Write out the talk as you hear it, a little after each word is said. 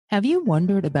Have you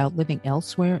wondered about living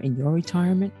elsewhere in your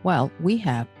retirement? Well, we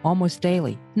have almost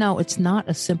daily. No, it's not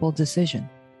a simple decision,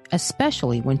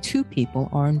 especially when two people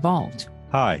are involved.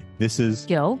 Hi, this is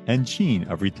Gil and Jeanne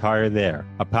of Retire There,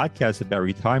 a podcast about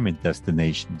retirement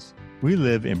destinations. We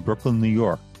live in Brooklyn, New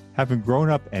York. Having grown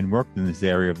up and worked in this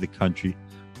area of the country,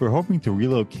 we're hoping to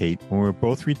relocate when we're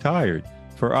both retired.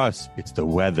 For us, it's the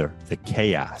weather, the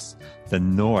chaos, the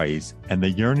noise, and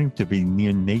the yearning to be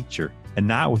near nature and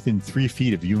not within 3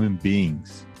 feet of human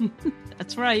beings.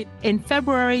 That's right. In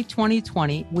February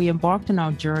 2020, we embarked on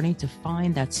our journey to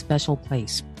find that special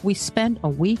place. We spent a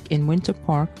week in Winter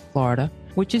Park, Florida,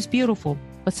 which is beautiful,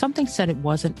 but something said it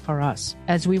wasn't for us.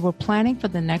 As we were planning for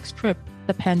the next trip,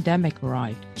 the pandemic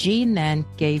arrived. Jeanne then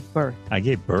gave birth. I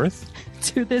gave birth?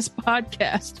 To this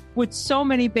podcast. With so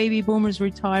many baby boomers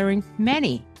retiring,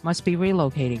 many must be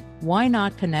relocating. Why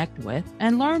not connect with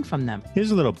and learn from them?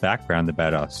 Here's a little background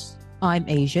about us. I'm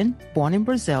Asian, born in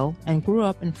Brazil, and grew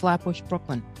up in Flatbush,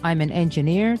 Brooklyn. I'm an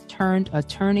engineer turned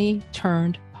attorney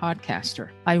turned podcaster.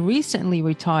 I recently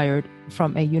retired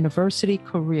from a university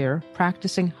career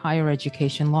practicing higher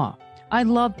education law. I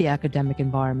loved the academic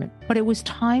environment, but it was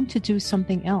time to do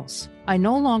something else. I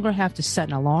no longer have to set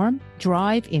an alarm,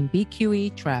 drive in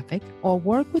BQE traffic, or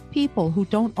work with people who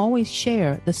don't always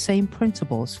share the same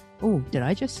principles. Oh, did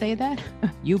I just say that?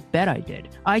 You bet I did.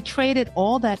 I traded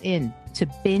all that in to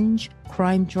binge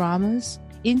crime dramas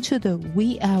into the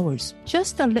wee hours,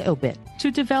 just a little bit,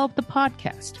 to develop the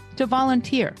podcast, to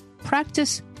volunteer,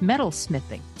 practice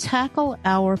metalsmithing, tackle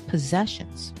our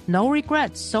possessions. No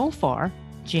regrets so far.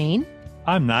 Jeanne?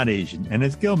 I'm not Asian, and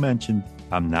as Gil mentioned,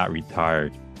 I'm not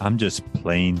retired. I'm just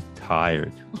plain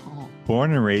tired. Oh.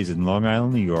 Born and raised in Long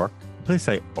Island, New York, a place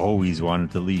I always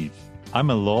wanted to leave. I'm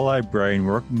a law librarian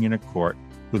working in a court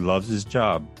who loves his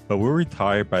job, but we're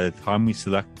retired by the time we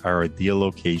select our ideal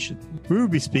location. We will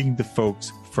be speaking to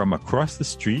folks from across the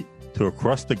street to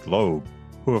across the globe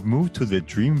who have moved to their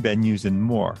dream venues and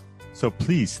more. So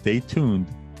please stay tuned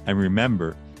and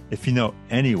remember, if you know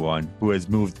anyone who has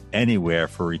moved anywhere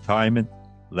for retirement,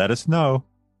 let us know.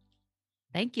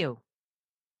 Thank you.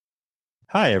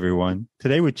 Hi, everyone.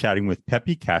 Today we're chatting with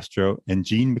Peppy Castro and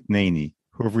Jeanne McNaney,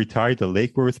 who have retired to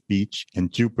Lake Worth Beach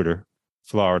and Jupiter,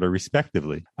 Florida,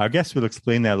 respectively. Our guests will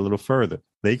explain that a little further.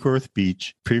 Lake Worth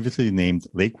Beach, previously named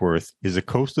Lake Worth, is a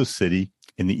coastal city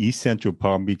in the east central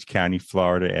Palm Beach County,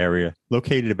 Florida area,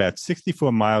 located about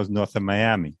 64 miles north of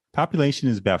Miami. Population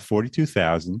is about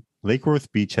 42,000. Lake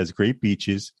Worth Beach has great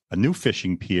beaches, a new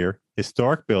fishing pier,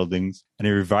 historic buildings, and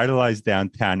a revitalized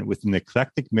downtown with an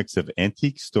eclectic mix of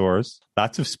antique stores,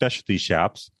 lots of specialty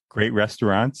shops, great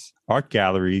restaurants, art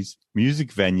galleries,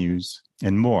 music venues,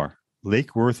 and more.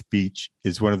 Lake Worth Beach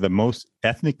is one of the most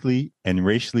ethnically and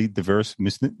racially diverse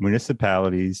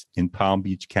municipalities in Palm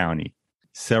Beach County.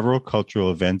 Several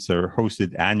cultural events are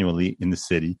hosted annually in the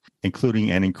city,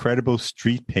 including an incredible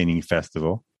street painting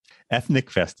festival, ethnic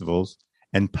festivals,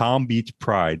 and Palm Beach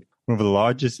Pride, one of the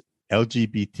largest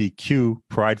LGBTQ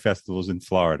pride festivals in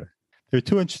Florida. There are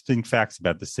two interesting facts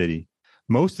about the city.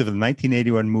 Most of the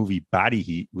 1981 movie Body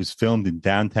Heat was filmed in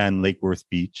downtown Lake Worth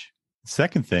Beach.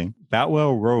 Second thing,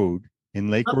 Boutwell Road in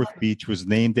Lake Worth Beach was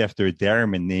named after a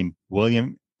dairyman named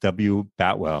William W.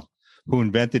 Boutwell, who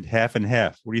invented half and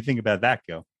half. What do you think about that,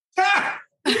 Gil?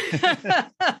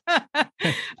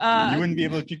 You wouldn't be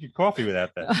able to drink your coffee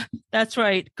without that. That's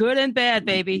right. Good and bad,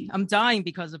 baby. I'm dying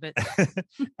because of it.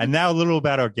 And now a little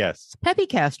about our guests. Peppy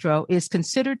Castro is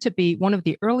considered to be one of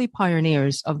the early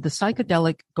pioneers of the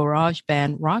psychedelic garage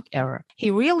band rock era. He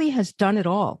really has done it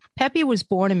all. Peppy was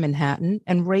born in Manhattan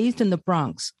and raised in the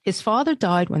Bronx. His father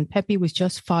died when Peppy was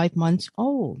just 5 months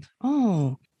old.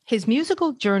 Oh. His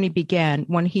musical journey began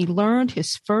when he learned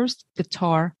his first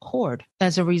guitar chord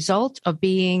as a result of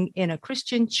being in a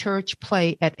Christian church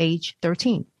play at age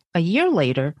 13. A year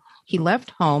later, he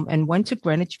left home and went to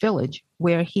Greenwich Village,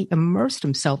 where he immersed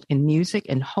himself in music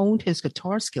and honed his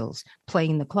guitar skills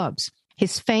playing the clubs.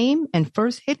 His fame and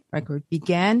first hit record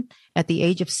began at the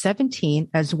age of 17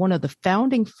 as one of the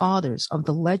founding fathers of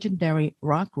the legendary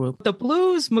rock group, the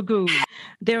Blues Magoos.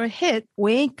 Their hit,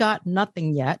 We Ain't Got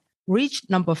Nothing Yet, reached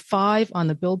number 5 on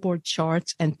the Billboard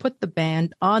charts and put the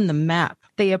band on the map.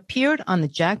 They appeared on the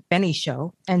Jack Benny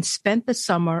Show and spent the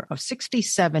summer of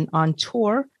 '67 on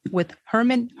tour with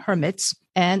Herman Hermits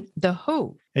and The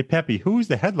Who. Hey, Peppy, who's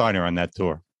the headliner on that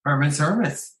tour?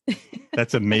 Hermits.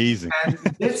 That's amazing. And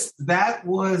that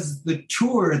was the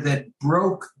tour that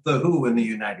broke The Who in the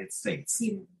United States.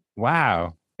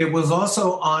 Wow. It was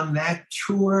also on that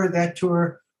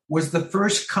tour was the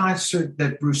first concert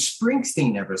that Bruce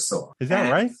Springsteen ever saw. Is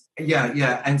that right?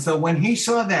 Yeah. And so when he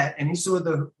saw that, and he saw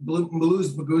the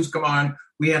Blues Magoos come on,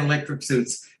 we had electric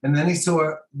suits. And then he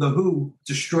saw the Who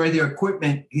destroy their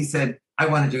equipment. He said, I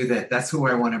want to do that. That's who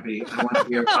I want to be. I want to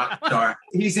be a rock star.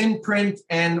 He's in print,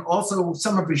 and also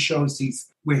some of his shows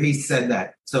where he said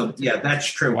that. So yeah, that's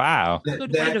true. Wow.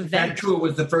 That tour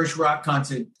was the first rock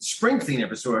concert Springsteen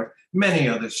ever saw. Many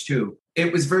others too.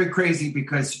 It was very crazy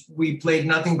because we played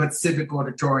nothing but Civic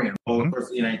Auditorium all across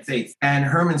the United States. And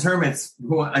Herman's Hermits,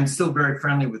 who I'm still very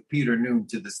friendly with, Peter Noon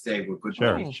to this day. We're good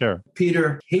buddies. Sure.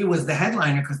 Peter, he was the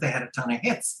headliner because they had a ton of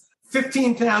hits.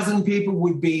 15,000 people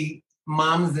would be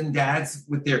moms and dads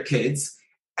with their kids,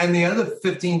 and the other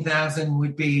 15,000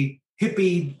 would be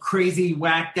hippie, crazy,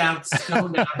 whacked out,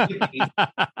 stoned out hippies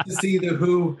to see the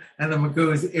Who and the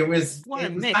Magoos. It was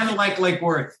kind of like Lake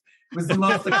Worth. It was the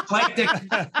most eclectic.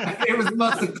 It was the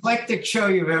most eclectic show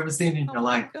you've ever seen in your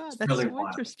life. God, that's really so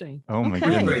interesting. Oh my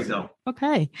goodness.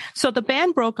 Okay, so the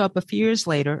band broke up a few years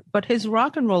later, but his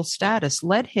rock and roll status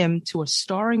led him to a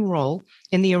starring role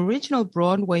in the original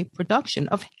Broadway production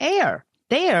of Hair.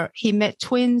 There, he met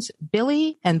twins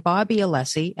Billy and Bobby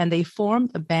Alessi, and they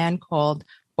formed a band called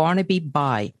Barnaby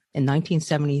Bye in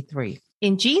 1973.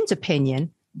 In Jeanne's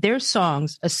opinion, their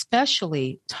songs,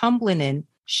 especially Tumblin' In,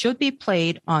 should be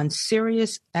played on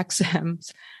Sirius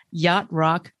XM's Yacht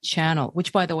Rock channel,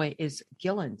 which, by the way, is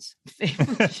Gillen's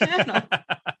favorite channel.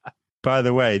 By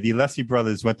the way, the Alessi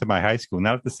brothers went to my high school,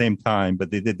 not at the same time,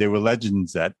 but they were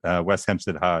legends at West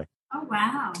Hempstead High. Oh,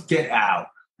 wow. Get out.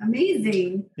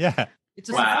 Amazing. Yeah. It's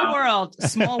a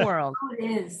small world. Oh, it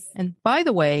is. And by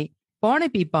the way,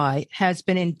 Barnaby Bye has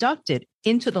been inducted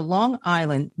into the Long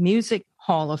Island Music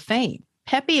Hall of Fame.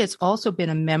 Peppy has also been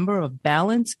a member of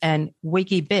Balance and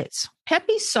Wiggy Bits.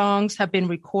 Peppy's songs have been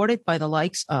recorded by the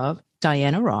likes of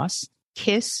Diana Ross,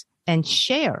 Kiss, and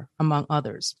Cher, among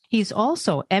others. He's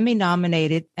also Emmy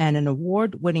nominated and an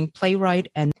award-winning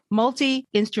playwright and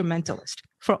multi-instrumentalist.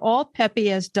 For all Peppy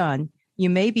has done, you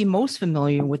may be most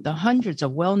familiar with the hundreds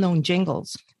of well-known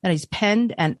jingles that he's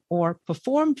penned and or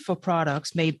performed for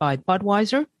products made by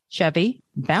Budweiser, Chevy,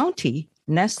 Bounty,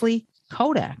 Nestle,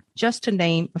 Kodak, just to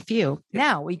name a few.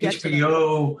 Now we get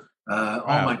HBO. Oh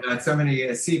my God, so many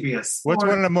CBS. What's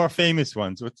one of the more famous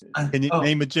ones? Can you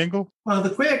name a jingle? Well, the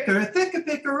quicker, thicker,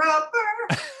 picker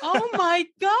upper. Oh my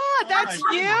God, that's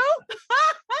you?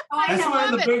 That's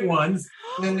one of the big ones.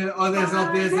 And then,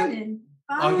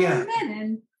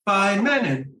 Fine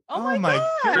Menon. Oh my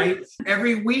God. Right?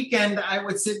 Every weekend I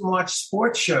would sit and watch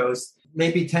sports shows,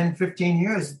 maybe 10, 15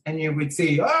 years, and you would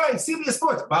see, all right, CBS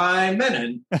Sports, Fine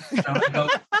Menon.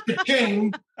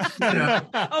 King.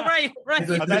 Oh, right.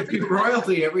 That's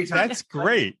royalty every time. That's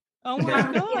great. Oh my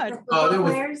God. The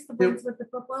ones with the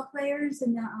football players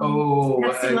and the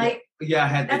Pepsi Light. Yeah, I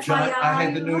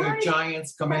had the New York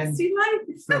Giants come in. Pepsi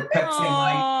Light. So Pepsi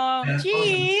Light. Oh,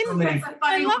 Jeanne.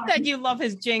 I love that you love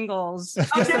his jingles.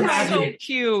 That's so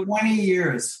cute. 20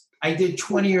 years. I did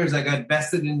 20 years. I got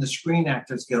vested in the Screen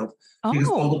Actors Guild because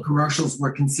all the commercials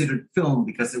were considered film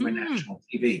because they were national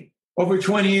TV. Over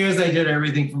 20 years, I did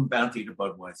everything from Bounty to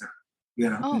Budweiser.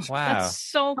 Oh, wow.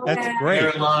 That's great.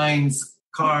 Airlines,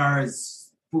 cars,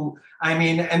 food. I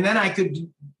mean, and then I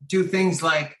could do things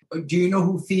like, do you know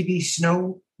who Phoebe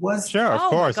Snow was? Sure, of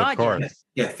course.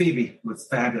 Yeah, Phoebe was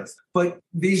fabulous. But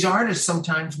these artists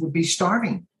sometimes would be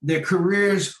starving. Their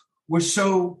careers were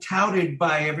so touted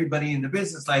by everybody in the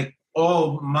business. Like,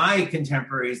 all my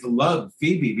contemporaries loved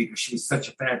Phoebe because she was such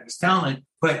a fabulous talent.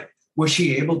 But was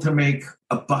she able to make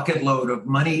a bucket load of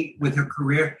money with her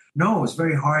career? No, it was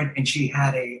very hard. And she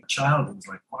had a child who was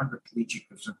like quadriplegic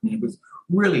or something. It was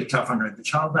really tough on her. The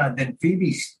child died, then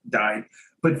Phoebe died.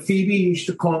 But Phoebe used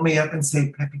to call me up and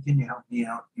say, Peppy, can you help me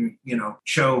out?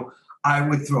 So I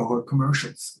would throw her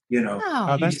commercials,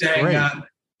 Oh, that's great.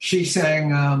 She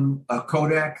sang a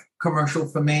Kodak commercial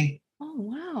for me. Oh,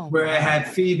 wow. Where I had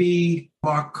Phoebe,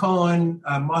 Mark Cohen,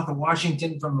 Martha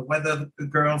Washington from the Weather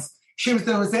Girls. She was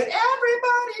the one who said,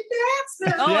 everybody dance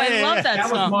now. Oh, I love that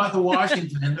song. That was Martha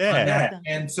Washington.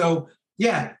 And so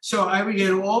I would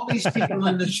get all these people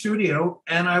in the studio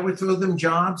and I would throw them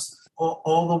jobs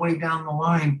all the way down the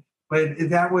line. But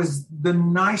that was the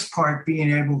nice part,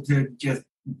 being able to just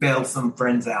bail some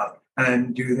friends out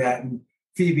and do that. And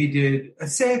Phoebe did a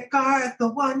Safeguard the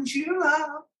Ones You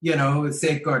Love,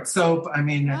 Safeguard soap. I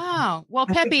mean, wow. Well,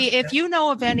 Peppy, if you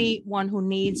know of anyone who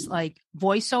needs like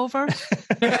voiceover,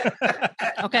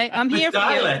 okay, I'm here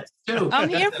for you. Too. I'm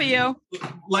here for you.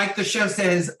 Like the show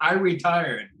says, I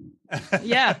retired.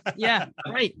 Yeah.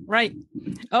 Right.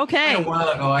 Okay. A while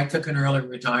ago, I took an early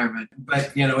retirement,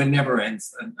 but it never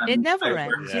ends. It never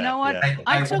ends. You know what?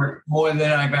 I work more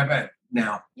than I've ever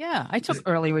now. Yeah, I took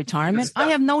early retirement.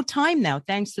 I have no time now,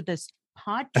 thanks to this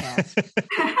podcast.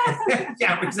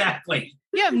 Yeah, exactly.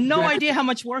 You have no idea how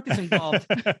much work is involved.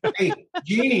 Hey,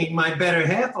 Jeannie, my better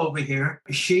half over here,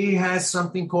 she has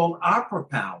something called Opera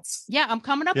Pals. Yeah, I'm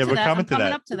coming up to that. I'm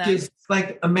coming up to that. It's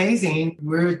like amazing.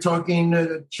 We're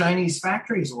talking Chinese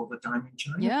factories all the time in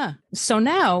China. Yeah. So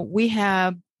now we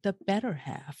have the better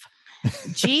half.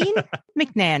 Jeanne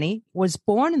McNaney was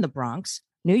born in the Bronx,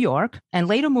 New York, and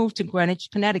later moved to Greenwich,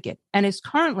 Connecticut, and is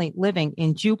currently living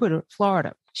in Jupiter,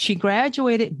 Florida. She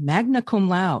graduated magna cum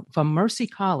laude from Mercy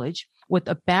College with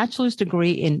a bachelor's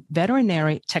degree in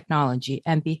veterinary technology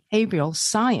and behavioral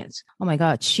science. Oh my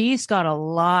God, she's got a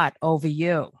lot over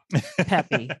you,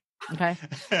 Peppy. Okay.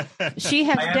 She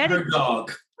has her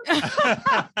dog.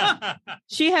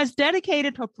 She has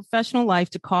dedicated her professional life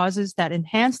to causes that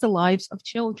enhance the lives of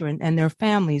children and their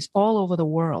families all over the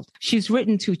world. She's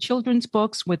written 2 children's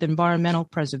books with environmental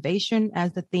preservation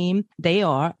as the theme. They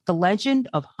are The Legend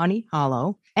of Honey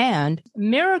Hollow and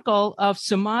Miracle of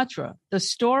Sumatra, the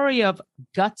story of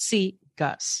Gutsy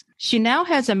Gus. She now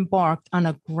has embarked on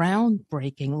a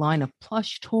groundbreaking line of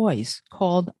plush toys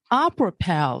called Opera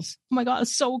Pals. Oh my God,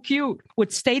 it's so cute.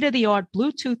 With state-of-the-art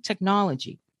Bluetooth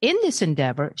technology. In this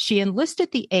endeavor, she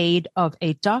enlisted the aid of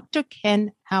a Dr.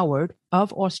 Ken Howard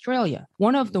of Australia,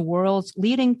 one of the world's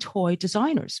leading toy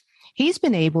designers. He's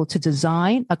been able to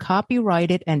design a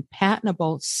copyrighted and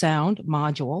patentable sound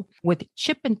module with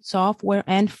chip and software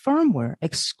and firmware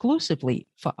exclusively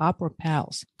for Opera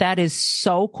Pals. That is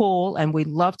so cool, and we'd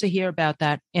love to hear about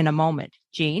that in a moment.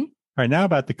 Jeanne? All right, now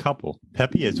about the couple.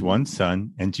 Peppy has 1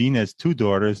 son, and Jeanne has 2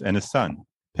 daughters and a son.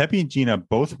 Peppy and Jeanne are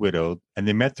both widowed, and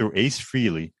they met through Ace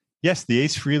Frehley. Yes, the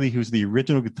Ace Frehley who's the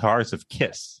original guitarist of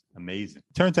Kiss. Amazing.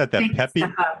 Turns out that Peppy...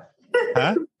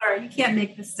 Huh? Sorry, you can't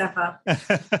make this stuff up.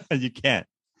 You can't.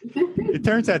 It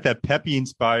turns out that Peppy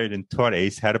inspired and taught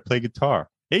Ace how to play guitar.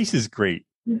 Ace is great.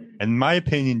 In my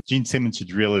opinion, Gene Simmons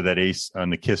should reel that Ace on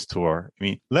the Kiss tour. I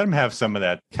mean, let him have some of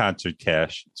that concert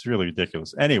cash. It's really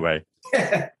ridiculous. Anyway,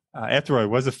 after all, I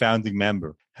was a founding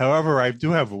member. However, I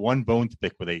do have one bone to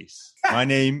pick with Ace. My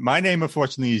name,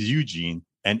 unfortunately, is Eugene,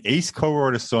 and Ace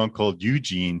co-wrote a song called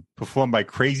Eugene, performed by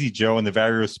Crazy Joe and the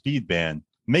Vario Speed Band,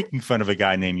 making fun of a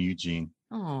guy named Eugene.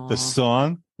 Aww. The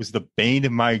song was the bane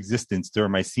of my existence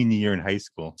during my senior year in high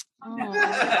school.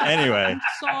 Anyway.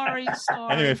 Sorry.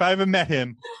 Anyway, if I ever met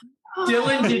him.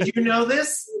 Dylan, did you know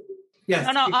this?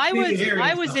 Yes. No,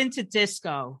 I was into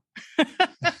disco.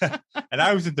 And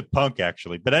I was into punk,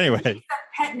 actually. But anyway.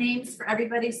 Pet names for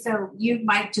everybody, so you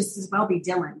might just as well be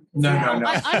Dylan. No.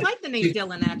 I like the name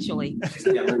Dylan, actually.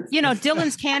 You know,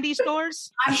 Dylan's candy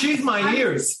stores. She's my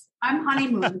ears. I'm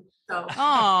Honeymoon. So.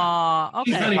 Oh,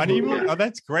 okay. Honeymoon? Oh,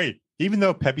 that's great. Even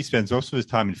though Peppy spends most of his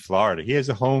time in Florida, he has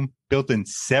a home built in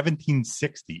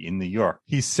 1760 in New York.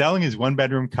 He's selling his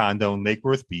 1-bedroom condo in Lake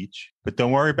Worth Beach, but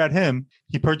don't worry about him.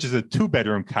 He purchased a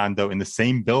 2-bedroom condo in the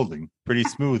same building. Pretty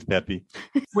smooth, Peppy.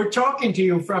 We're talking to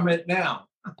you from it now.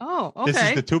 Oh, okay. This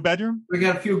is the 2-bedroom? We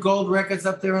got a few gold records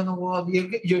up there on the wall.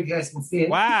 You guys can see it.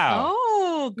 Wow.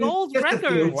 Oh, gold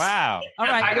records. Wow. All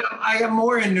right. I got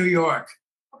more in New York.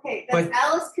 Okay, that's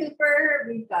Alice Cooper.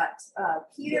 We've got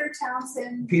Peter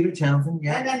Townsend.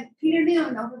 Yeah. And then Peter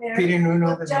Noon over there.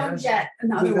 Joan Jett,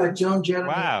 another we one. got Joan Jett.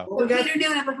 Wow. Peter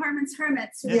Noon of the Herman's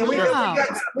Hermits. Yeah,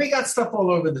 we got stuff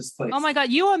all over this place. Oh my God,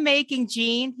 you are making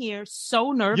Gene here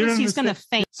so nervous he's going to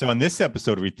faint. So on this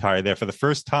episode of Retire There, for the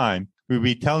first time, we'll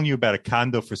be telling you about a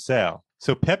condo for sale.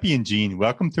 So Peppy and Jeanne,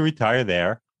 welcome to Retire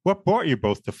There. What brought you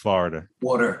both to Florida?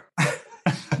 Water. I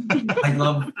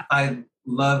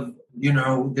love,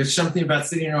 there's something about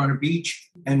sitting on a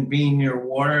beach and being near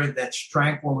water that's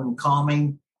tranquil and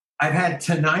calming. I've had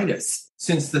tinnitus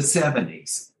since the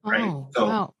 70s. Right? Oh,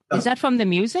 wow. Is that from the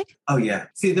music? Oh, yeah.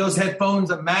 See, those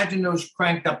headphones, imagine those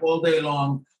cranked up all day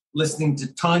long, listening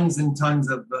to tons and tons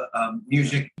of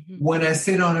music. Mm-hmm. When I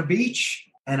sit on a beach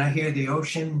and I hear the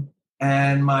ocean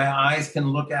and my eyes can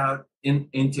look out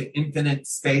into infinite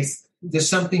space, there's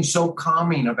something so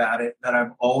calming about it that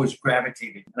I've always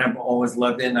gravitated. And I've always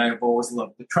loved it, and I've always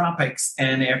loved the tropics.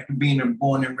 And after being a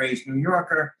born and raised New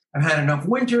Yorker, I've had enough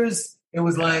winters. It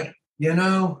was like,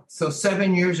 so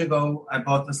 7 years ago, I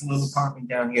bought this little apartment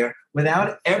down here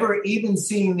without ever even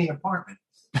seeing the apartment.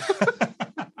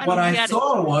 What I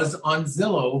saw was on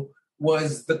Zillow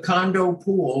was the condo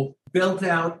pool built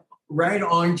out right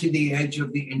onto the edge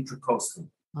of the Intracoastal.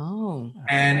 Oh.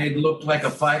 And it looked like a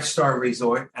 5-star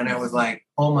resort. And I was like,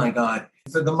 oh my God,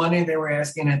 For the money they were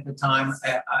asking at the time,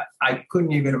 I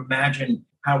couldn't even imagine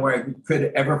how I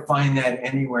could ever find that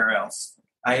anywhere else.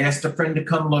 I asked a friend to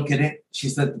come look at it. She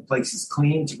said the place is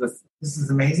clean. She goes, this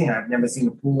is amazing. I've never seen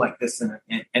a pool like this in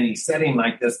any setting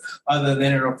like this other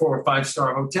than in a 4 or 5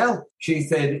 star hotel. She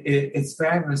said, it's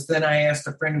fabulous. Then I asked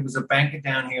a friend who was a banker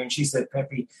down here, and she said,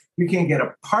 Peppy, you can get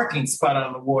a parking spot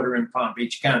on the water in Palm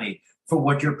Beach County for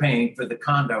what you're paying for the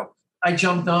condo. I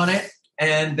jumped on it,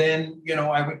 and then,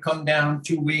 I would come down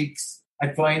 2 weeks.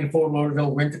 I'd fly into Fort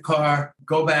Lauderdale, rent a car,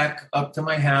 go back up to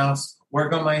my house,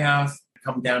 work on my house,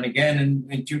 come down again in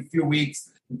a few weeks.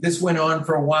 This went on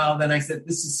for a while. Then I said,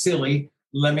 this is silly.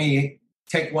 Let me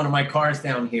take one of my cars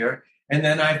down here. And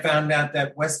then I found out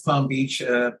that West Palm Beach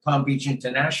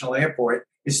International Airport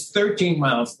is 13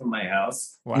 miles from my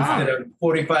house instead of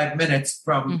 45 minutes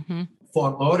from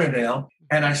Fort Lauderdale.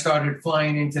 And I started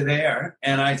flying into there.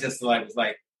 And I was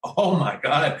like, oh my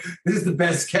God, this is the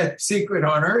best kept secret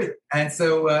on earth. And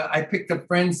so I picked up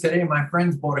friends today. My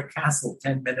friends bought a castle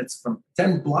 10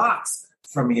 blocks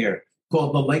from here,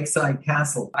 called the Lakeside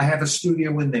Castle. I have a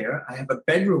studio in there. I have a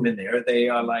bedroom in there. They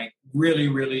are like really,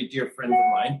 really dear friends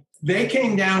of mine. They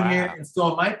came down here and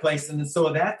saw my place and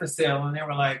saw that for sale. And they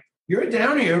were like, you're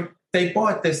down here. They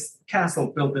bought this castle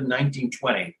built in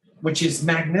 1920, which is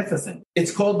magnificent.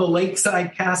 It's called the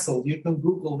Lakeside Castle. You can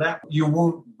Google that. You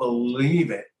won't believe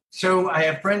it. So I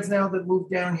have friends now that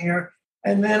moved down here.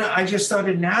 And then I just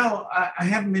started now. I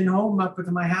haven't been home up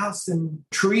to my house, and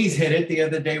trees hit it the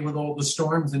other day with all the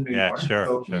storms in New York.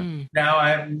 Sure. Now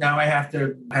I have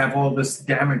to have all this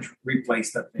damage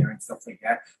replaced up there and stuff like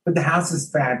that. But the house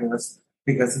is fabulous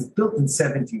because it's built in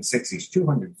 1760s,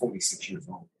 246 years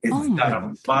old. It's got a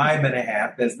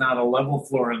 5.5. There's not a level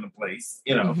floor in the place.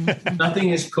 Nothing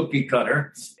is cookie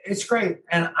cutter. It's great,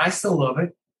 and I still love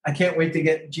it. I can't wait to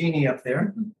get Jeannie up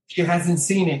there. She hasn't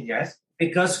seen it yet,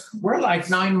 because we're like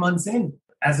 9 months in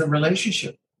as a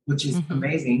relationship, which is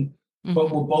amazing.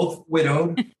 But we're both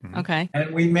widowed. Okay.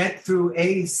 And we met through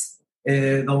Ace,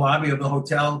 the lobby of the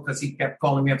hotel, because he kept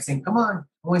calling me up saying, come on,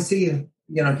 I want to see you.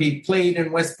 He played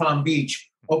in West Palm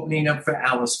Beach, opening up for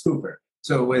Alice Cooper.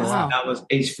 So it was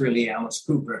Ace Frehley, Alice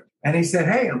Cooper. And he said,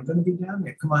 hey, I'm going to be down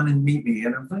there. Come on and meet me.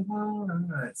 And I'm like, well,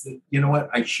 I said, you know what?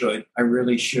 I should. I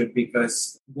really should,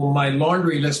 because my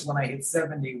laundry list when I hit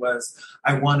 70 was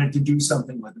I wanted to do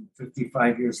something with him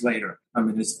 55 years later. I'm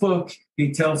in his book.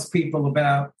 He tells people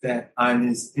about that I'm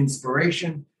his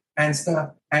inspiration and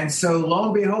stuff. And so lo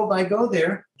and behold, I go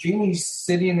there. Jeannie's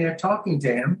sitting there talking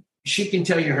to him. She can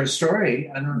tell you her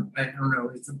story. I don't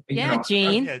know.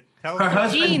 Jeanne. Her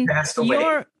husband passed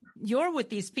away. You're with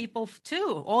these people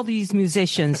too, all these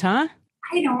musicians, huh?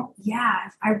 I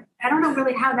don't know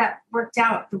really how that worked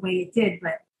out the way it did,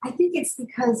 but I think it's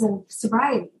because of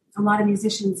sobriety. A lot of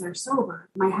musicians are sober.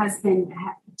 My husband,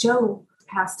 Joe,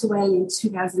 passed away in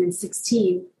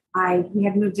 2016. We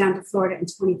had moved down to Florida in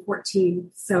 2014,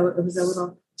 so it was a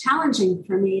little challenging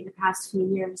for me the past few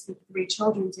years with 3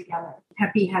 children together.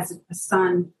 Peppy has a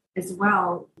son as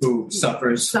well who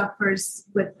suffers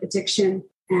with addiction,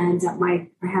 and I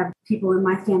have people in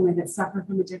my family that suffer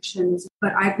from addictions.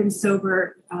 But I've been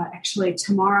sober. Actually,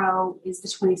 tomorrow is the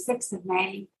 26th of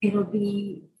May. It'll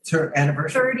be it's her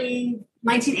anniversary.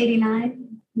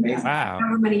 1989. Wow!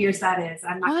 However many years that is.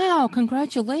 Wow!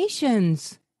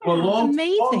 Congratulations. Well,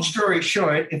 long story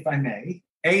short, if I may,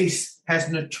 Ace has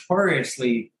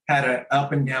notoriously had an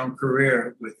up and down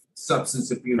career with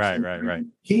substance abuse. Right.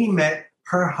 He met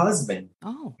her husband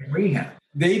in rehab.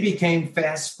 They became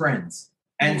fast friends.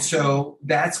 And so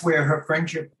that's where her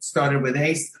friendship started with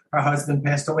Ace. Her husband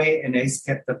passed away, and Ace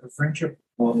kept up a friendship.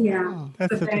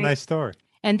 That's such a nice story.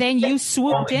 And then you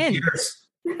swooped in.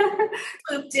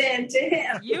 Swooped in to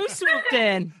him. You swooped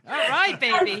in. All right,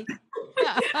 baby.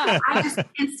 I just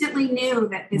instantly knew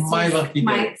that this was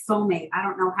my soulmate. I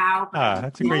don't know how.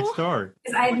 That's a great story.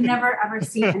 Because I've never, ever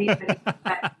seen anybody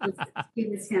that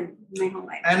was him my whole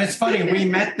life. And it's funny, we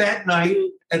met that night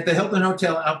at the Hilton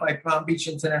Hotel out by Palm Beach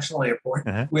International Airport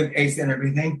with Ace and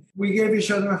everything. We gave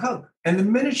each other a hug. And the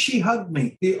minute she hugged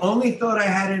me, the only thought I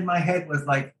had in my head was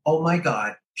like, oh my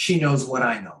God, she knows what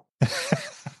I know.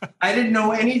 I didn't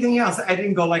know anything else. I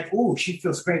didn't go like, oh, she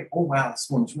feels great. Oh, wow, this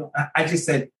woman's real. I just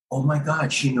said, oh my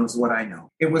God, she knows what I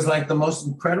know. It was like the most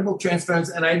incredible transference.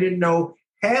 And I didn't know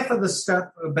half of the stuff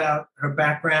about her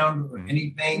background or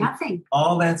anything. Nothing.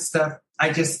 All that stuff.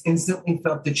 I just instantly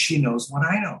felt that she knows what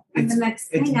I know. And the next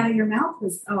thing out of your mouth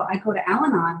was, I go to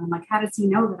Al-Anon. I'm like, how does he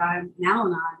know that I'm an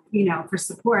Al-Anon, for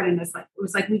support? And it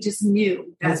was like we just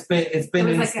knew. It's been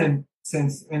instant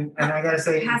since, and I got to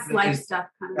say, past life stuff.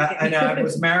 And I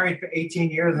was married for 18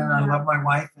 years, and I love my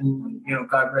wife, and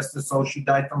God rest her soul, she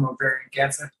died from ovarian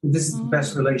cancer. This is the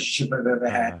best relationship I've ever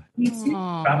had. Me too.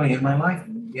 Probably in my life,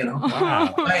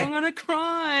 Wow. I'm gonna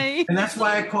cry. And that's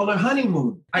why I call it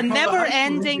honeymoon. A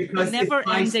never-ending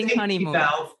honeymoon.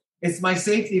 It's my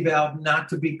safety valve not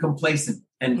to be complacent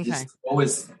and just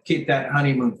always keep that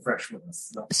honeymoon fresh with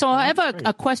us. So I have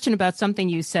a question about something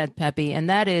you said, Peppy, and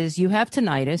that is you have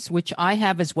tinnitus, which I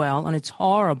have as well, and it's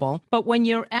horrible. But when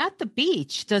you're at the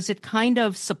beach, does it kind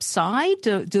of subside?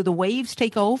 Do the waves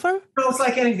take over? No, it's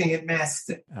like anything. It masks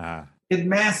it. It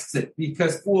masks it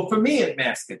because, for me, it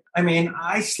masks it. I mean,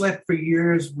 I slept for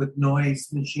years with noise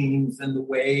machines and the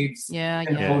waves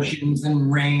and oceans and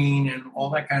rain and all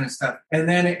that kind of stuff. And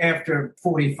then after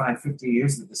 45, 50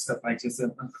 years of this stuff, I just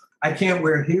said, I can't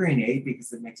wear a hearing aid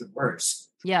because it makes it worse.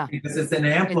 Yeah. Because it's an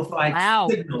amplified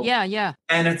signal. Yeah.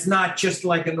 And it's not just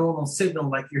like a normal signal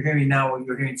like you're hearing now or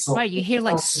you're hearing so. Right, you hear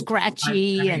like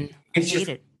scratchy and it's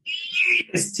just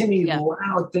this tinny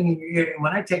loud thing in your ear. And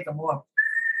when I take them off,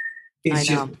 it's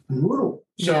just brutal.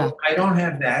 So I don't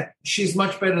have that. She's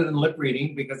much better than lip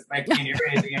reading because if I can't hear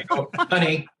anything, I go,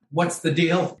 honey, what's the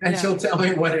deal? And she'll tell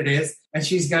me what it is. And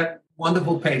she's got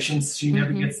wonderful patience. She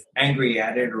never gets angry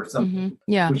at it or something,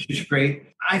 which is great.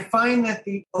 I find that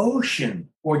the ocean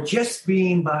or just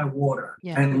being by water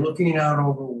and looking out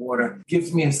over water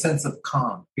gives me a sense of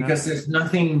calm because there's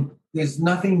nothing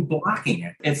blocking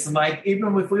it. It's like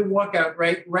even if we walk out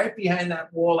right behind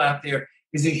that wall out there,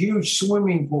 is a huge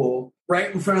swimming pool.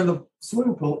 Right in front of the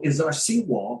swimming pool is our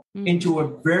seawall into a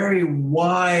very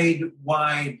wide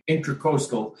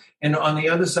intracoastal. And on the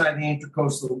other side of the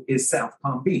intracoastal is South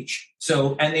Palm Beach.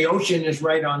 So, and the ocean is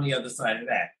right on the other side of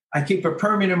that. I keep a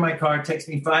permit in my car. It takes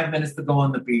me 5 minutes to go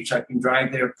on the beach. I can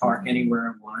drive there, park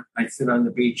anywhere I want. I sit on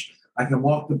the beach. I can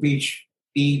walk the beach,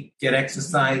 eat, get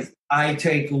exercise. I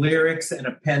take lyrics and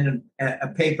a pen and a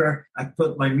paper. I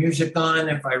put my music on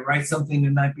if I write something the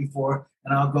night before,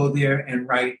 and I'll go there and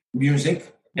write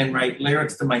music and write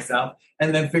lyrics to myself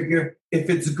and then figure if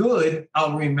it's good,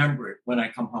 I'll remember it when I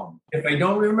come home. If I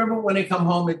don't remember when I come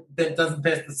home, that doesn't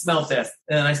pass the smell test.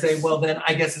 And I say, well, then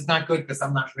I guess it's not good because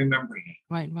I'm not remembering it.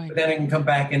 Right. But then I can come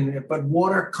back but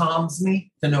water calms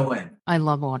me to no end. I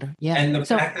love water. Yeah. And the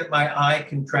fact that my eye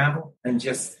can travel and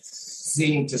just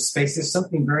see into space is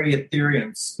something very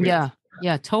ethereal.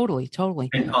 Yeah, totally.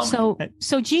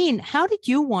 So Jeanne, how did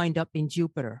you wind up in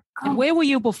Jupiter? And where were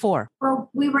you before?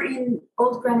 Well, we were in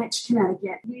Old Greenwich,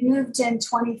 Connecticut. We moved in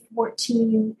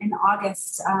 2014 in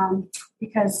August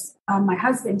because my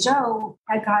husband, Joe,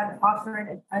 had got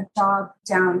offered a job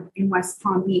down in West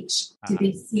Palm Beach to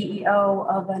be CEO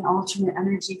of an alternate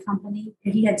energy company.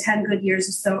 And he had 10 good years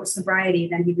of sobriety.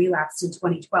 Then he relapsed in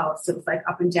 2012. So it was like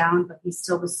up and down, but he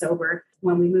still was sober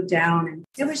when we moved down. And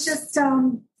it was just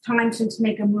time to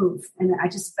make a move. And I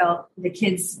just felt the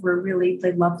kids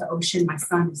they love the ocean. My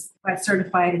son is got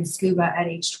certified in scuba at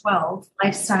age 12.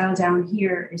 Lifestyle down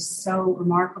here is so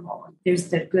remarkable. There's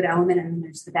the good element and then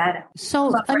there's the bad element.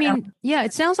 So,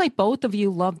 it sounds like both of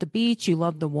you love the beach, you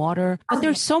love the water, but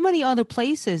there's so many other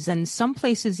places and some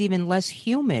places even less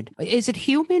humid. Is it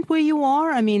humid where you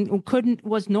are? I mean,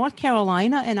 was North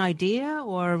Carolina an idea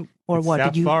or what?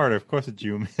 South Florida, of course it's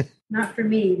humid. Not for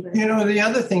me. But... the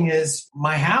other thing is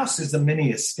my house is a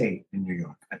mini estate in New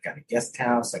York. I've got a guest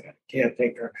house. I got a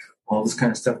caretaker, all this kind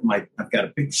of stuff. I've got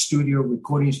a big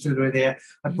recording studio there.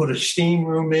 I put a steam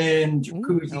room in,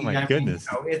 jacuzzi. Oh my goodness.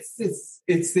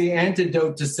 It's the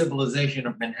antidote to civilization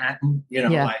of Manhattan.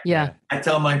 I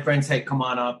tell my friends, hey, come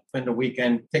on up, spend the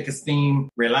weekend, take a steam,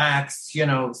 relax,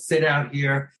 sit out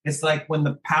here. It's like when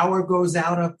the power goes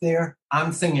out up there,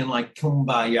 I'm singing like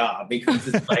Kumbaya because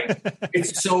it's like,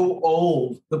 it's so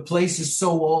old. The place is so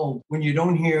old. When you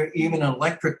don't hear even an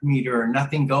electric meter or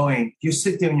nothing going, you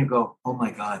sit there and you go, oh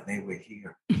my God, they were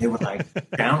here. They were like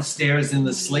downstairs in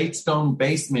the slate stone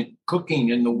basement cooking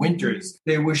in the winters.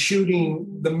 They were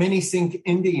shooting the mini sink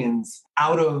Indians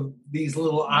out of these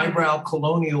little eyebrow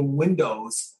colonial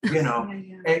windows.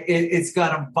 It's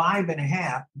got a vibe and a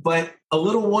half, but a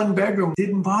little one bedroom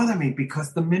didn't bother me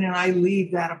because the minute I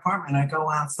leave that apartment, I go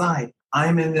outside.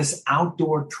 I'm in this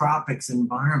outdoor tropics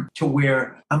environment to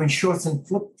where I'm in shorts and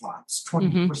flip-flops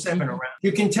 24/7 around.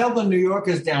 You can tell the New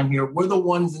Yorkers down here, we're the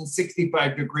ones in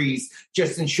 65 degrees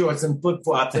just in shorts and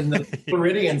flip-flops. And the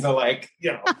Floridians are like,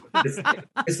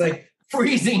 it's like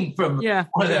freezing from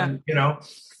them,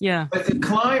 Yeah. But the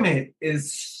climate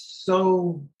is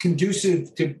so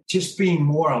conducive to just being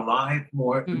more alive,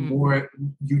 more,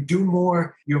 you do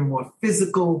more, you're more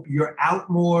physical, you're out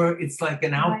more. It's like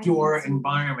an outdoor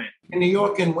environment. In New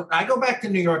York, and when I go back to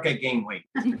New York, I gain weight,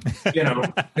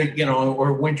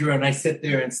 or winter, and I sit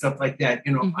there and stuff like that.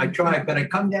 I try, but I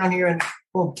come down here and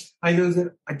I use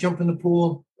it. I jump in the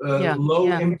pool. Low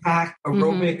impact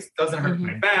aerobics doesn't hurt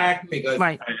my back because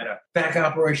I had a back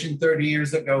operation 30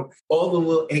 years ago. All the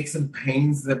little aches and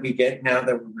pains that we get now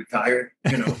that we're retired,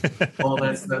 all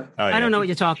that stuff. I don't know what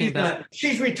you're talking about.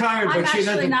 She's retired, but she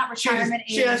doesn't. Not retirement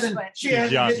age. She hasn't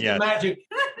hit the magic.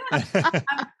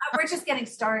 We're just getting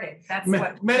started. That's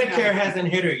what Medicare hasn't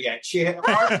hit her yet.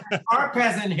 ARP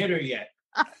hasn't hit her yet.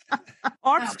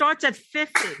 ARP starts at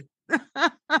 50.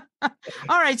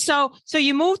 All right. So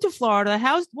you moved to Florida.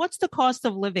 What's the cost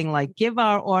of living like? Give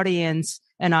our audience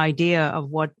an idea of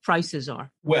what prices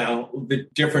are. Well, the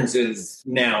difference is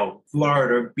now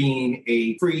Florida, being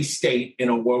a free state in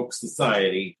a woke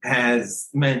society, has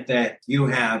meant that you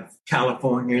have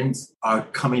Californians are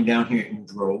coming down here in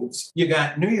droves. You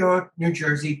got New York, New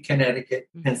Jersey, Connecticut,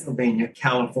 Pennsylvania,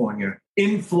 California.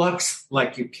 Influx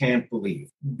like you can't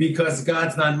believe, because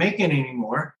God's not making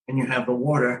anymore and you have the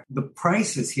water. The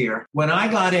prices here, when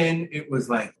I got in, it was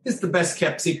like, it's the best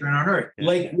kept secret on earth.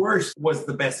 Lake Worth was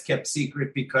the best kept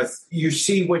secret because you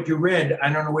see what you read. I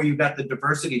don't know where you got the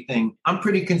diversity thing. I'm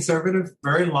pretty conservative,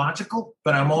 very logical,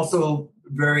 but I'm also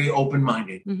very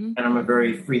open-minded, and I'm a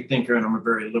very free thinker, and I'm a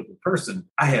very liberal person.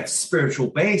 I have spiritual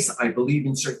base. I believe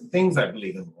in certain things. I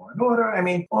believe in law and order. I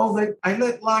mean, I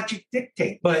let logic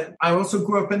dictate. But I also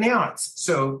grew up in the arts.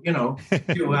 So,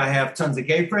 do I have tons of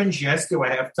gay friends? Yes. Do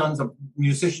I have tons of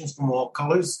musicians from all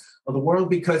colors of the world?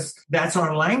 Because that's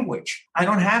our language. I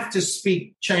don't have to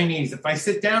speak Chinese. If I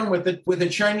sit down with a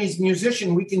Chinese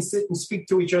musician, we can sit and speak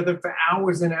to each other for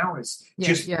hours and hours,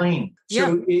 plain.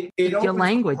 So it your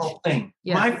language. The whole thing.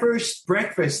 Yeah. My first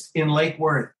breakfast in Lake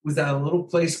Worth was at a little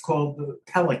place called the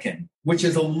Pelican, which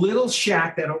is a little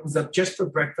shack that opens up just for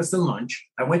breakfast and lunch.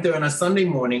 I went there on a Sunday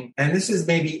morning, and this is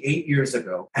maybe 8 years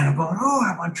ago. And I'm going,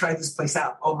 I want to try this place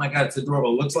out. Oh my God, it's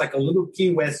adorable. It looks like a little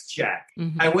Key West shack.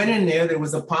 I went in there. There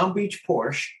was a Palm Beach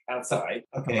Porsche outside.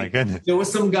 Okay. Oh my goodness. There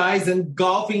was some guys in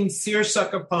golfing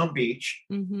Seersucker Palm Beach.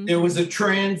 There was a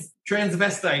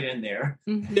transvestite in there.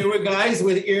 There were guys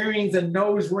with earrings and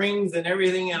nose rings and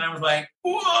everything. And I was like,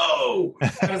 whoa.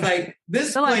 I was like,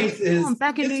 this place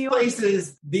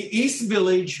is the East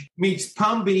Village meets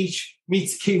Palm Beach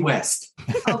meets Key West.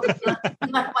 You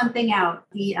left one thing out,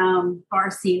 the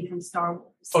bar scene from Star Wars.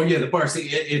 Oh yeah, the bar scene.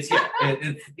 It's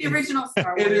the original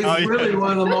Star Wars. It is really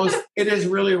one of the most. It is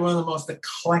really one of the most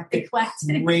eclectic,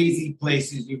 crazy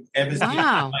places you've ever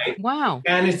seen. Wow!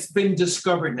 And it's been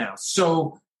discovered now.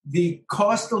 So the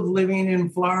cost of living in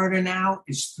Florida now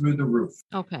is through the roof.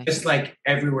 Okay, just like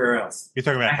everywhere else. You're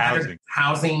talking about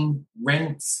housing,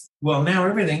 rents. Well, now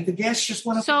everything, the guests just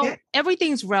want to forget.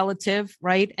 Everything's relative,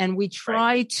 right? And we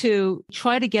try to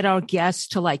get our guests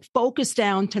to like focus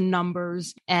down to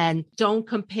numbers and don't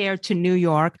compare to New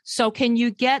York. So can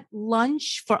you get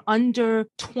lunch for under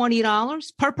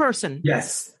 $20 per person?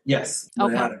 Yes. Okay.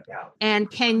 Without a doubt.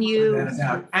 And can you? Without a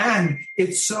doubt. And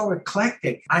it's so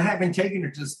eclectic. I haven't taken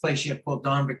her to this place yet called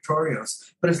Don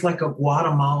Victorio's, but it's like a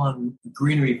Guatemalan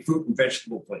greenery fruit and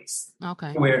vegetable place.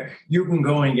 Okay. Where you can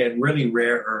go and get really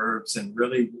rare herbs and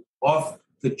really off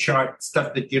the chart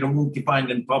stuff that you don't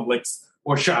find in Publix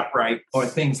or ShopRite or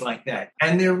things like that.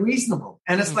 And they're reasonable.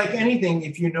 And it's like anything,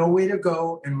 if you know where to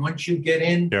go, and once you get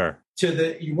in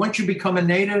once you become a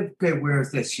native, okay, where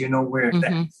is this? You know where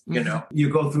that. You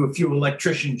go through a few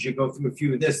electricians, you go through a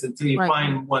few of this until you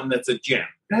find one that's a gem.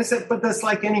 And I said, but that's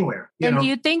like anywhere. And do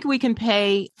you think we can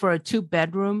pay for a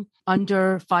 2-bedroom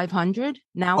under $500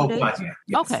 nowadays? Oh, God,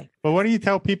 yes. Okay. Well, what do you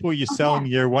tell people you're selling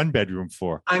your 1-bedroom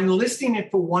for? I'm listing it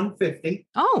for $150.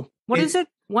 Oh, what is it?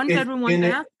 1 bedroom, 1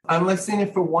 bath? I'm listing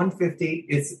it for $150.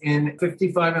 It's in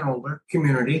 55 and older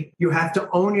community. You have to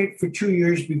own it for 2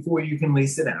 years before you can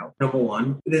lease it out. Number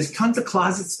one, there's tons of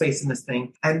closet space in this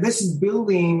thing. And this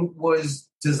building was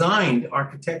designed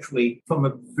architecturally from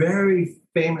a very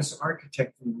famous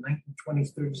architect from the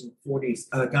 1920s, 30s, and 40s,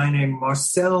 a guy named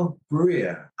Marcel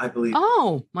Breuer, I believe.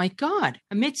 Oh, my God.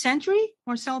 A mid-century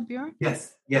Marcel Breuer?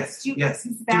 Yes. Do you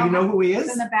know who he is?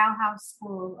 In the Bauhaus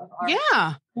School of Art.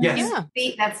 Yeah. Yes.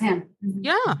 Yeah. That's him.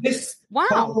 Yeah. This Wow.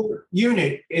 whole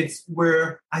unit, it's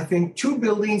where I think 2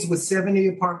 buildings with 70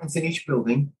 apartments in each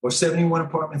building, or 71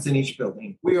 apartments in each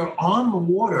building. We are on the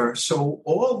water, so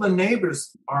all the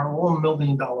neighbors are all $1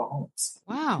 million homes.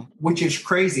 Wow. Which is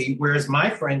crazy. Whereas my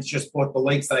friends just bought the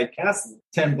Lakeside Castle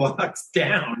 10 blocks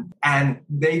down, and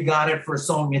they got it for a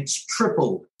song. It's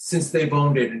tripled since they've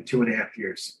owned it in 2.5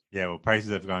 years. Yeah, well,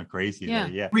 prices have gone crazy there.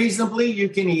 Yeah. Reasonably, you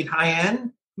can eat high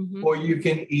end. Mm-hmm. Or you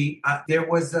can eat. There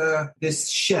was this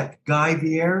chef, Guy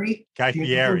Fieri. Guy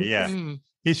Fieri, yeah. Mm.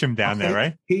 He's from down there,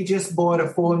 right? He just bought a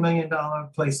 $4 million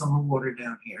place on the water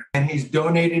down here. And he's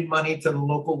donated money to the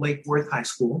local Lake Worth High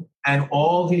School. And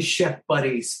all his chef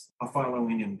buddies are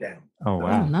following him down. Oh,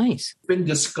 wow. Oh, nice. It's been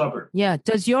discovered. Yeah.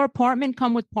 Does your apartment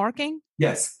come with parking?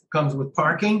 Yes, comes with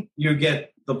parking. You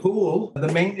get the pool.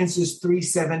 The maintenance is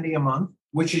 $370 a month,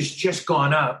 which has just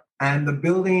gone up. And the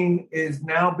building is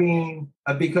now being,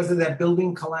 because of that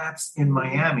building collapse in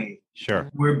Miami.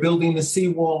 Sure. We're building the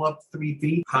seawall up 3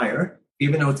 feet higher.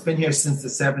 Even though it's been here since the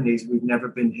 70s, we've never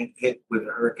been hit with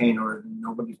a hurricane, or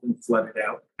nobody's been flooded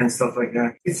out and stuff like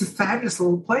that. It's a fabulous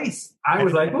little place. I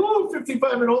was like,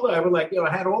 55 and older. I was like, I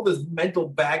had all this mental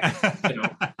baggage,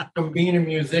 from being a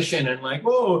musician, and like, I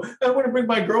want to bring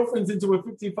my girlfriends into a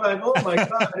 55. Oh my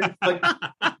God. It's like,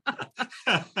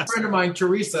 a friend of mine,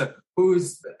 Teresa,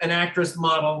 who's an actress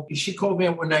model, she called me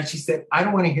up one night. She said, I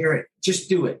don't want to hear it. Just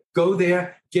do it. Go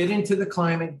there, get into the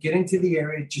climate, get into the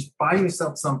area, just buy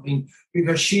yourself something,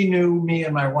 because she knew me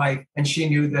and my wife, and she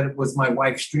knew that it was my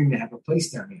wife's dream to have a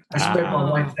place down here. I spread my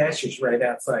wife's ashes right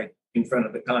outside in front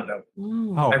of the condo.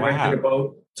 I rented a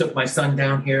boat, took my son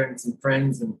down here and some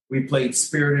friends, and we played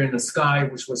Spirit in the Sky,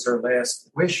 which was her last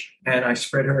wish, and I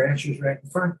spread her ashes right in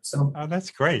front. So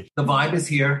that's great. The vibe is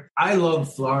here. I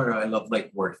love Florida. I love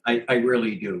Lake Worth. I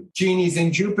really do. Jeannie's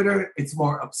in Jupiter. It's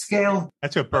more upscale.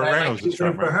 That's what Burt Reynolds was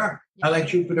from. For her. I like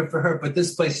Jupiter for her, but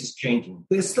this place is changing.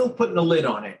 They're still putting a lid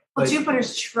on it. Well,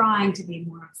 Jupiter's trying to be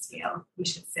more upscale, we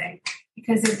should say,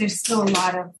 because there's still a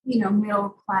lot of, middle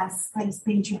class things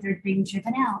that are being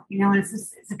driven out, and it's a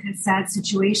sad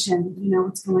situation,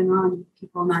 what's going on,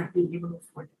 people not being able to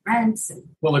afford the rents.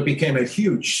 Well, it became a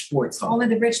huge sports hub. Only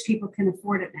the rich people can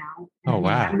afford it now. Oh,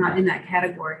 wow. I'm not in that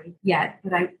category yet,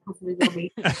 but I hopefully will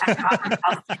be.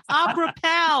 Opera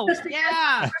Pals,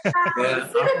 yeah.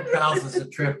 Opera Pals is a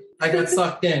trip. I got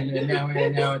sucked in, and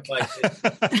now it's like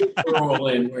we're all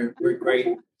in. We're great.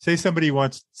 Say somebody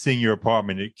wants seeing your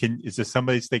apartment. Is there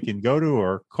somebody they can go to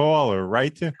or call or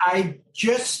write to? I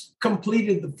just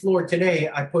completed the floor today.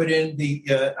 I put in the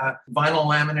vinyl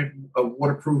laminate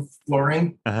waterproof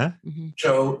flooring.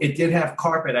 So it did have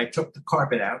carpet. I took the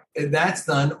carpet out. That's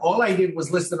done. All I did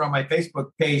was list it on my Facebook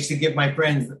page to give my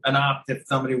friends an opt if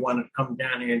somebody wanted to come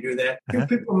down here and do that. A few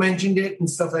people mentioned it and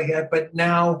stuff like that. But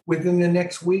now, within the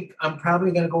next week, I'm probably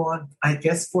going to go on, I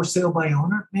guess, for sale by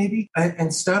owner, maybe,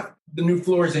 and stuff. The new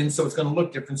floor is in, so it's going to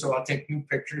look different. So I'll take new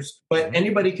pictures. But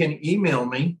anybody can email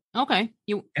me. Okay.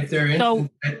 If they're interested. So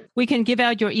we can give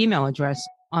out your email address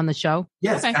on the show?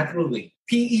 Yes, absolutely.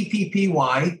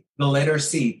 PEPPY, the letter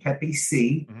C, Peppy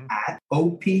C, at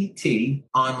optonline.net.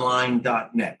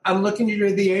 I'm looking at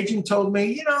her. The agent told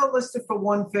me, list it for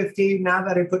 $150. Now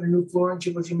that I put a new floor in,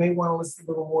 she goes, you may want to list a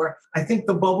little more. I think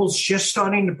the bubble's just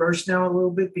starting to burst now a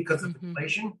little bit because of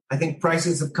inflation. I think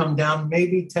prices have come down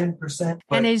maybe 10%.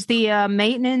 And is the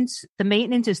maintenance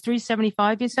is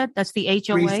 $375, you said? That's the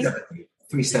HOA?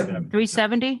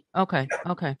 $370. Okay.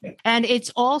 Yeah. And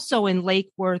it's also in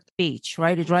Lake Worth Beach,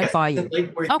 right? It's right by you.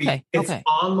 Lake Worth Beach. It's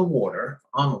on the water.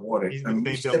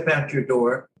 You step out your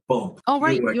door, boom. Oh,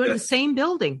 right. You're in the same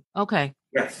building. Okay.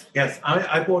 Yes.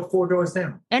 I bought 4 doors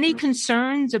down. Any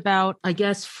concerns about, I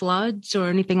guess, floods or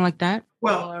anything like that?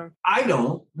 Well, I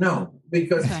don't know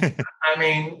because,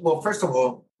 first of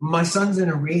all, my son's in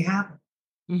a rehab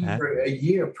for a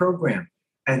year program,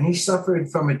 and he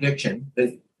suffered from addiction.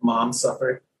 His mom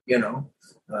suffered,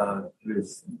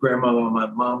 his grandmother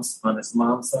on his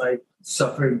mom's side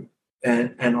suffered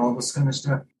and all this kind of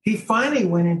stuff. He finally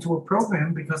went into a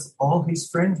program because all his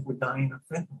friends were dying of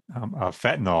fentanyl.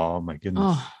 Fentanyl, oh my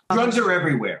goodness. Drugs are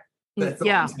everywhere.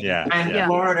 Yeah. And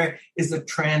Florida is a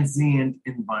transient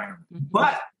environment.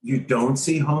 But you don't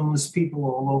see homeless people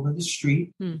all over the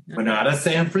street. We're not at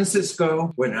San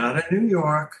Francisco. We're not at New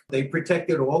York. They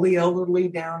protected all the elderly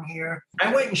down here.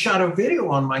 I went and shot a video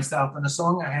on myself and a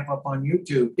song I have up on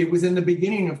YouTube. It was in the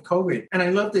beginning of COVID. And I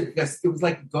loved it because it was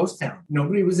like a ghost town.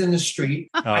 Nobody was in the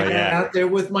street. I got out there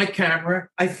with my camera.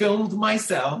 I filmed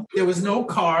myself. There was no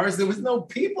cars. There was no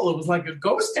people. It was like a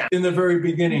ghost town in the very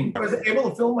beginning. I was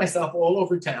able to film myself all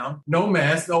over town. No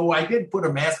mask. Oh, I did put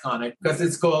a mask on it because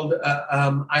it's called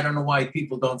I don't know why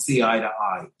people don't see eye to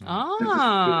eye.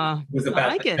 It was about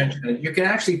I like it. You can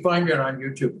actually find it on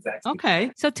YouTube.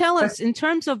 Okay. So tell us, in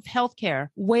terms of healthcare,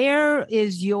 where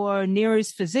is your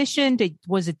nearest physician?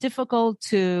 Was it difficult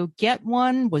to get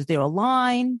one? Was there a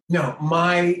line? No,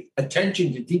 my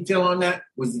attention to detail on that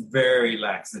was very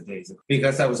lackadaisical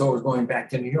because I was always going back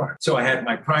to New York. So I had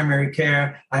my primary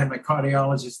care, I had my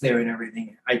cardiologist there and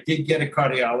everything. I did get a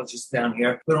cardiologist down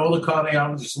here, but all the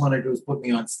cardiologists want to do is put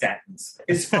me on statins.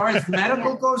 As far as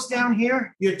medical goes down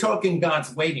here, you're talking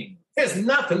God's waiting. There's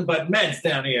nothing but meds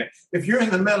down here. If you're in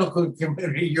the medical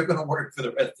community, you're going to work for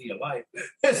the rest of your life.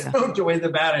 There's no two ways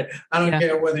about it. I don't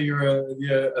care whether you're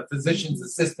a physician's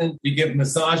assistant, you give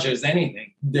massages,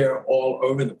 anything. They're all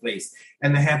over the place.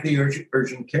 And they have the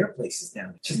urgent care places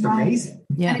down. It's just amazing.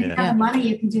 Yeah. And if you have money,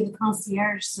 you can do the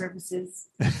concierge services.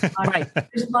 Right.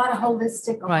 There's a lot of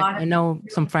holistic. I know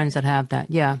some friends that have that.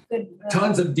 Yeah. Good,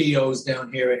 tons of DOs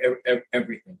down here,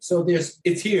 everything. So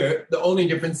it's here. The only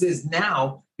difference is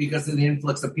now, because of the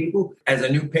influx of people, as a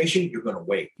new patient, you're going to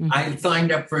wait. Mm-hmm. I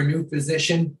signed up for a new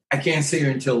physician. I can't see her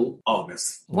until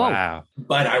August. Wow.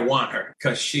 But I want her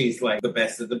because she's like the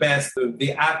best of the best.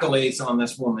 The accolades on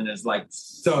this woman is like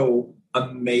so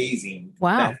amazing.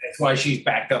 Wow. That's why she's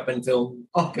backed up until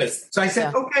August. So I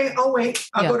said, okay, I'll wait.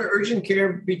 I'll go to urgent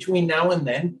care between now and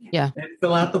then and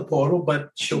fill out the portal,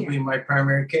 but she'll be my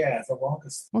primary care as of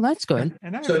August. Well, that's good.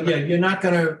 So you're not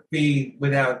going to be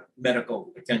without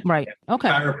medical attention. Right. Okay.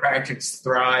 Chiropractics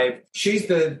thrive. She's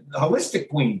the holistic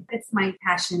queen. It's my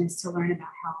passion is to learn about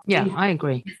health. Yeah, I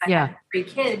agree. I had 3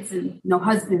 kids and no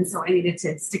husband, so I needed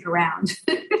to stick around.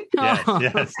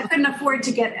 Yes. I couldn't afford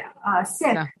to get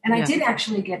sick, and I did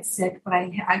actually get sick, but I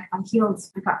healed.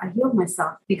 I healed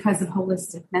myself because of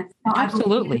holistic medicine. Now,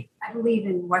 absolutely. I believe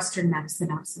in Western medicine.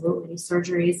 Absolutely,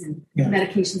 surgeries and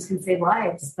medications can save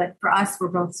lives, but for us, we're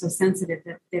both so sensitive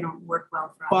that they don't work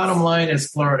well for us. Bottom line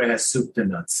is, Florida has soup to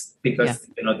nuts because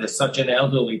there's such an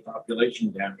elderly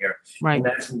population down here, and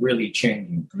that's really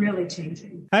changing. Really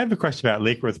changing. I have a question about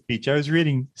Lake Worth Beach. I was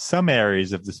reading some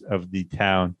areas of the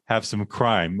town have some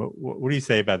crime. What do you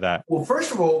say about that? Well,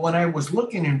 first of all, when I was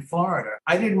looking in Florida,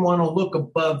 I didn't want to look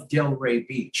above Delray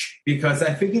Beach because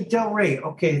I figured Delray,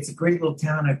 okay, it's a great little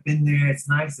town. I've been there. It's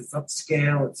nice. It's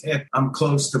upscale. It's hip. I'm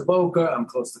close to Boca. I'm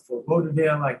close to Fort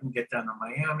Lauderdale. I can get down to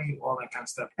Miami, all that kind of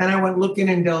stuff. And I went looking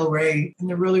in Delray, and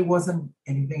there really wasn't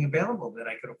anything available that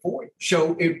I could afford.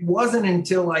 So it wasn't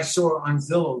until I saw on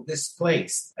Zillow this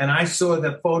place, and I saw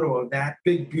the photo of that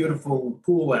big, beautiful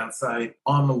pool outside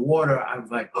on the water. I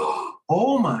was like,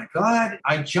 oh my God.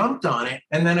 I jumped on it.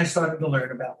 And then I started to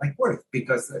learn about Lake Worth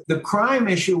because the crime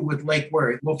issue with Lake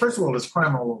Worth, well, first of all, there's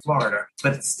crime all over Florida,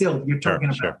 but still, you're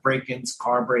talking about break-ins,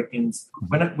 car break-ins.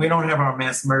 We don't have our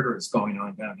mass murderers going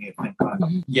on down here, thank God.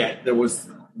 Mm-hmm. Yet there was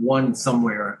one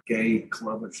somewhere, a gay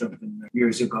club or something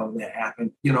years ago that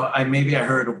happened. Maybe I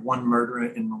heard of one murder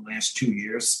in the last 2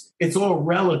 years. It's all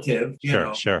relative.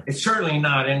 Sure. It's certainly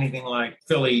not anything like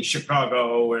Philly,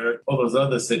 Chicago, or all those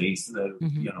other cities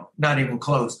that, not even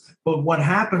close. But what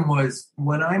happened was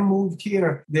when I moved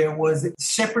here, there was a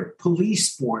separate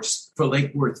police force for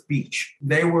Lake Worth Beach.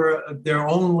 They were their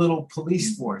own little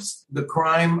police force. The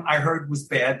crime I heard was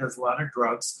bad. There's a lot of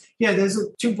drugs. Yeah, there's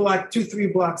 3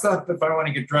 blocks up. If I want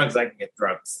to get drugs, I can get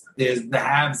drugs. There's the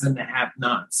haves and the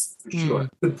have-nots, for sure.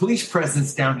 The police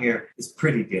presence down here is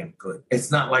pretty damn good.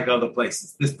 It's not like other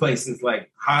places. This place is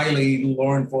like highly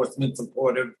law enforcement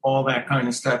supportive, all that kind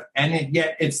of stuff. And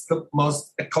yet it's the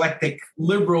most eclectic,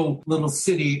 liberal little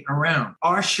city around.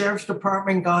 Our sheriff's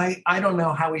department guy, I don't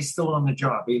know how he's still on the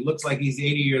job. He looks like he's 80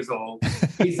 years old.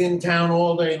 He's in town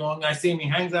all day long. I see him. He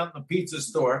hangs out in the pizza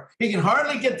store. He can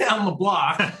hardly get down the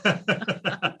block.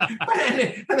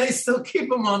 and they still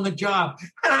keep him on the job.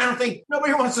 And I don't think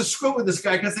nobody wants to screw with this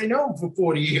guy because they know him for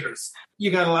 40 years. You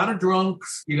got a lot of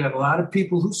drunks. You got a lot of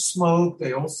people who smoke.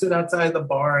 They all sit outside the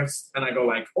bars. And I go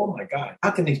like, oh my God, how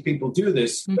can these people do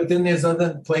this? But then there's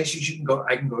other places you can go.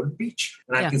 I can go to the beach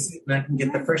and I can sit and I can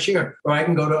get the fresh air. Or I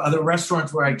can go to other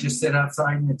restaurants where I just sit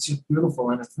outside and it's just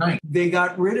beautiful and it's nice. They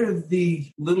got rid of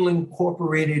the little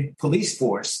incorporated police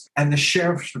force and the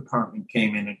sheriff's department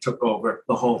came in and took over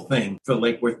the whole thing for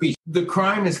Lake Worth Beach. The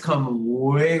crime has come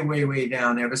way, way, way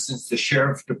down ever since the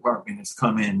sheriff's department has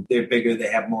come in. They're bigger.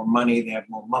 They have more money. They have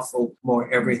more muscle,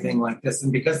 more everything like this.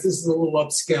 And because this is a little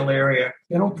upscale area,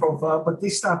 they don't profile, but they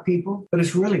stop people. But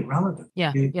it's really relative.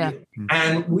 Yeah.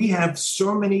 And we have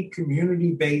so many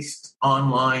community-based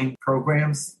online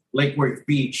programs Lake Worth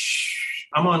Beach.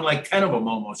 I'm on like 10 of them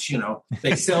almost,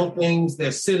 They sell things,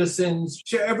 they're citizens.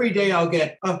 So every day I'll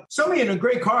get, somebody in a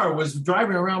gray car was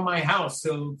driving around my house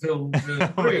till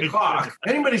 3 o'clock.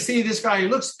 Anybody see this guy? He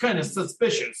looks kind of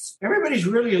suspicious. Everybody's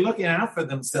really looking out for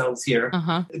themselves here.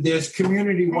 Uh-huh. There's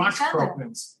community watch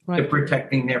programs. Right. They're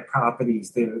protecting their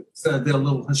properties. They're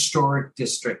little historic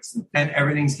districts, and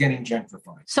everything's getting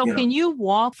gentrified. So can you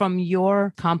walk from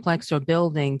your complex or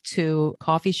building to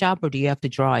coffee shop, or do you have to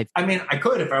drive? I mean, I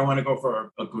could if I want to go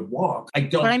for a good walk. I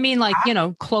don't. But I mean, like,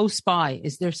 close by.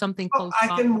 Is there something close by?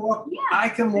 I can walk. Yeah. I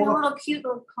can walk. A little cute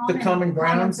little common. The common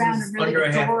grounds is really under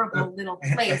adorable little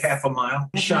place. a half a mile.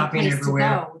 There's Shopping no place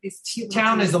everywhere. to go.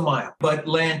 Town is a mile, but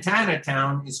Lantana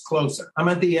town is closer. I'm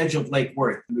at the edge of Lake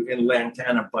Worth, and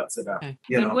Lantana butts it up. Okay.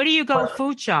 And where do you go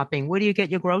food shopping? Where do you get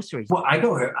your groceries? Well, I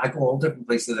go all different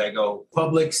places. I go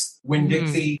Publix,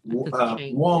 Winn-Dixie,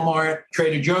 Walmart,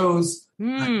 Trader Joe's.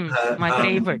 My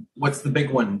favorite. What's the big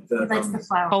one? The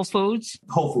flowers. Whole Foods.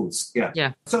 Whole Foods, yeah.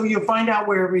 Yeah. So you find out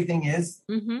where everything is,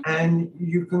 and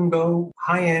you can go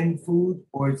high-end food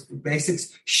or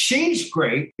basics. She's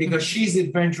great because she's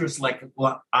adventurous like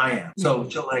what I am. So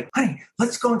she'll like, honey,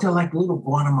 let's go into like a little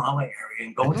Guatemala area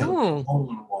and go into the hole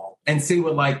in the wall and see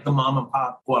what like the mom and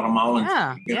pop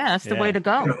Guatemalans. Yeah, that's the way to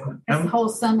go. It's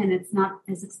wholesome and it's not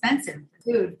as expensive.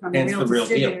 Food from the real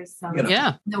distributors. So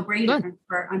no brainer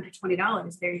for under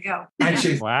 $20. There you go. And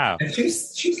she's, wow. And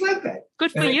she's like that.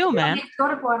 Good for you, man. We go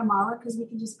to Guatemala because we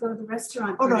can just go to the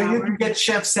restaurant. Oh, no, you can get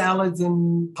chef salads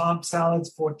and pomp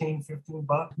salads, $14,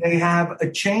 $15. They have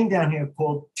a chain down here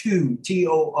called Tooj's,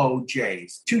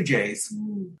 2J's.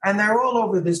 And they're all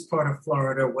over this part of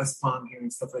Florida, West Palm here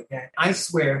and stuff like that. I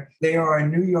swear they are a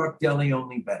New York deli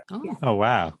only bet. Oh,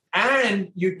 wow.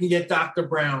 And you can get Dr.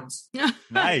 Brown's.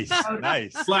 Nice.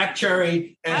 Black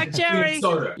cherry and sweet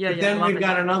soda. Yeah, then we've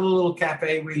got another little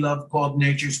cafe we love called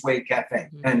Nature's Way Cafe.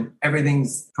 And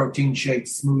everything's protein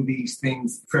shakes, smoothies,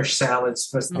 things, fresh salads.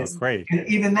 That's great. And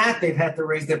even that, they've had to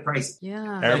raise their prices.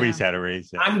 Yeah. Everybody's had to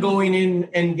raise it. I'm going in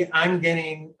and I'm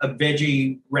getting a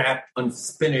veggie wrap on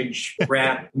spinach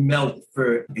wrap melt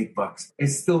for $8.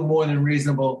 It's still more than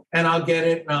reasonable. And I'll get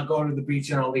it and I'll go to the beach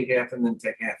and I'll eat half and then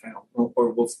take half out. Or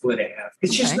we'll split it half.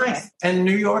 It's just nice. And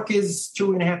New York is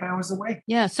 2.5 hours away.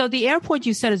 Yeah. So the airport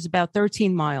you said is about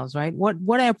 13 miles, right?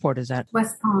 What airport is that?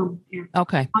 West Palm. Yeah.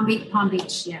 Okay. Palm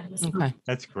Beach. Yeah. Okay.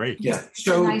 That's great. Yeah.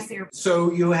 So nice airport.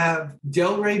 So you have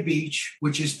Delray Beach,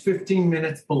 which is 15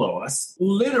 minutes below us.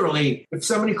 Literally, if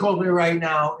somebody called me right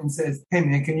now and says, hey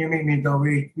man, can you meet me at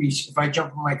Delray Beach? If I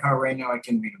jump in my car right now, I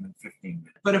can meet them in 15 minutes.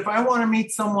 But if I want to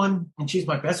meet someone, and she's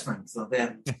my best friend, so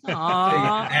then. Oh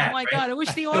my God. I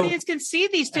wish the audience can see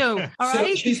these two. All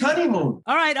right. She's honeymoon.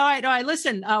 All right.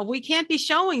 Listen, we can't be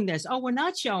showing this. Oh, we're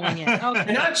not showing it. Okay.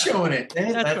 We're not showing it.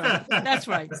 That's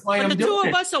right. That's why but I'm the doing two it.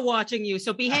 of us are watching you,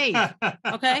 so behave.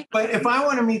 Okay. But if I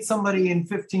want to meet somebody in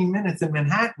 15 minutes in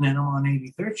Manhattan and I'm on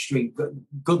 83rd Street,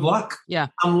 good luck. Yeah.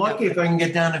 I'm lucky if I can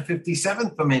get down to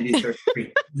 57th from 83rd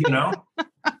Street,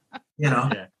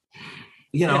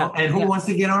 and who wants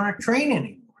to get on a train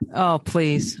anymore? Oh,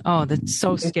 please. Oh, that's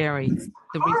so scary.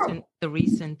 The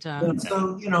recent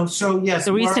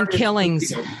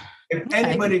killings. If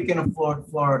anybody can afford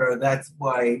Florida, that's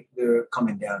why they're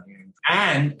coming down here.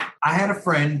 And I had a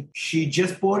friend, she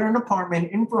just bought an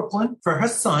apartment in Brooklyn for her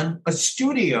son, a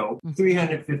studio,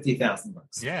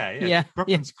 $350,000. Yeah.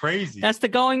 Brooklyn's crazy. That's the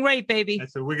going rate, baby.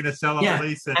 So we're going to sell a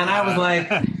place. And I was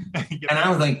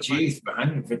like, geez, for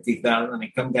 $150,000,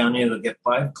 they come down here, they'll get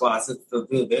 5 closets, they'll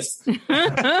do this.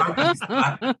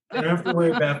 I don't have to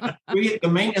worry about it. The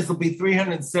maintenance will be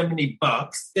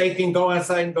 $370. They can go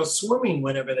outside and go swimming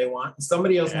whenever they want. And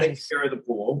somebody else takes care of the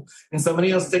pool, and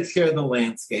somebody else takes care of the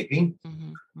landscaping.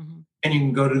 And you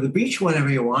can go to the beach whenever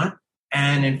you want.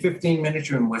 And in 15 minutes,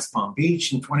 you're in West Palm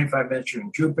Beach. In 25 minutes, you're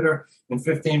in Jupiter. In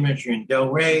 15 minutes, you're in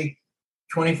Delray.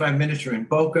 25 minutes, you're in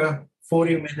Boca.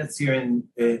 40 minutes, you're in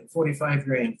 45,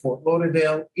 you're in Fort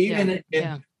Lauderdale.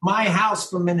 My house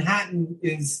from Manhattan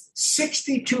is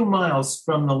 62 miles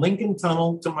from the Lincoln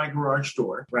Tunnel to my garage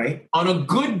door, right? On a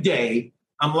good day,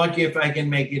 I'm lucky if I can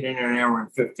make it in an hour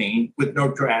and 15 with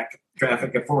no traffic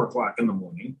at 4 o'clock in the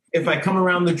morning. If I come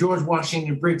around the George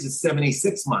Washington Bridge, it's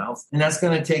 76 miles, and that's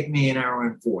going to take me an hour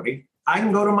and 40. I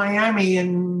can go to Miami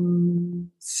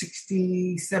in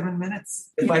 67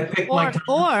 minutes if I pick my time.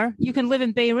 Or you can live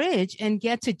in Bay Ridge and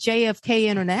get to JFK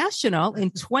International in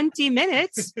 20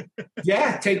 minutes.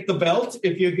 Yeah, take the belt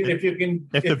if you can.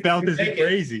 If the belt isn't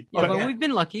crazy. But we've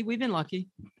been lucky.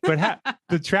 But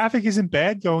The traffic isn't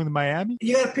bad going to Miami?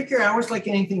 You got to pick your hours like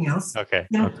anything else. Okay.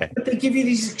 You know, Okay. but they give you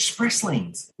these express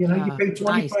lanes. You know, you pay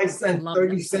 25 cents,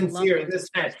 30 cents here, this,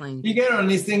 that. You get on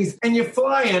these things and you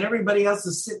fly and everybody else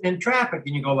is sitting in traffic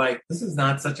and you go like, this is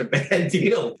not such a bad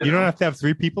deal. You don't have to have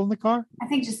 3 people in the car? I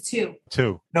think just 2.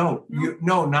 2. No,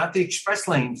 not the express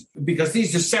lanes, because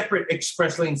these are separate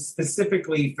express lanes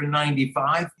specifically for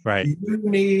 95. Right. You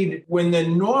need,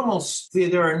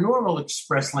 there are normal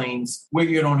express lanes where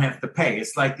you don't have to pay.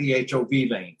 It's like the HOV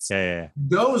lanes. Yeah.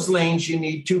 Those lanes you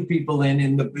need 2 people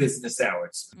in the business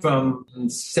hours from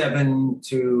 7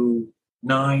 to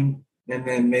 9, and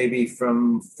then maybe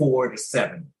from 4 to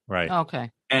 7. Right.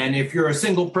 Okay. And if you're a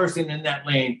single person in that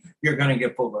lane, you're going to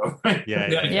get pulled over.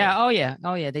 Yeah. Oh, yeah.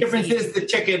 The difference is the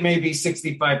ticket may be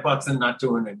 $65 and not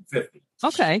 $250.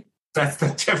 Okay. That's the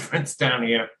difference down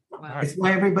here. Wow. It's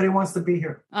why everybody wants to be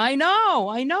here. I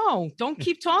know. Don't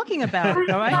keep talking about it.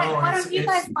 All right. Why don't you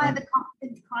guys buy the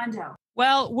condo?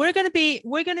 Well, we're gonna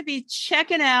be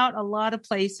checking out a lot of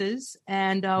places,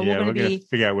 and we're gonna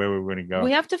figure out where we're going to go.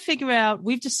 We have to figure out.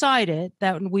 We've decided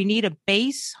that we need a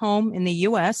base home in the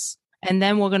U.S. And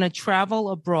then we're going to travel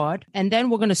abroad, and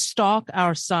then we're going to stalk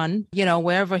our son. You know,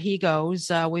 wherever he goes,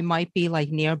 we might be like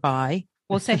nearby.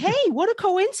 We'll say, "Hey, what a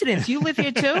coincidence! You live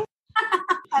here too."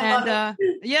 And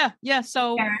yeah.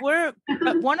 So we're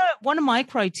one of my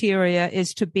criteria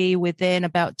is to be within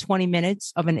about 20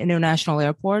 minutes of an international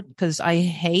airport, because I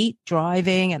hate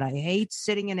driving and I hate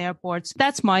sitting in airports.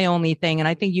 That's my only thing, and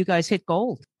I think you guys hit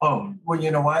gold. Oh, well, you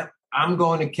know what? I'm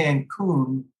going to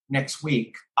Cancun next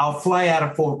week. I'll fly out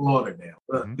of Fort Lauderdale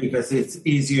because it's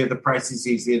easier. The price is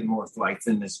easier, the more flights,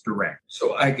 and it's direct.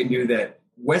 So I can do that.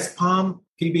 West Palm,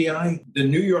 PBI, the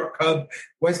New York hub,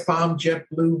 West Palm,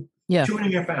 JetBlue. Yeah.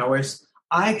 2.5 hours.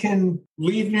 I can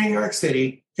leave New York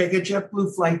City, take a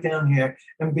JetBlue flight down here,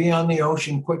 and be on the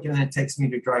ocean quicker than it takes me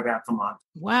to drive out to Montauk.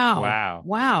 Wow.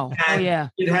 Oh, yeah.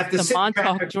 You'd have to sit in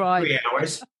traffic for 3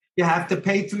 hours. You have to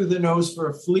pay through the nose for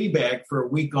a flea bag for a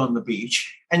week on the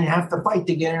beach, and you have to fight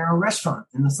to get in a restaurant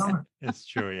in the summer. That's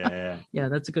true. Yeah. Yeah,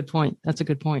 that's a good point.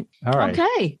 All right.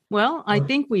 Okay. Well, I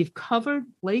think we've covered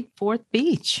Lake Forth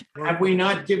Beach. Have we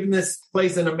not given this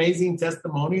place an amazing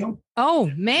testimonial?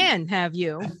 Oh, man, have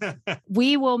you?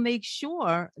 We will make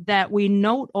sure that we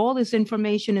note all this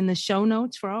information in the show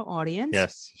notes for our audience.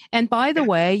 Yes. And by the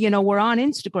way, we're on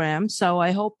Instagram, so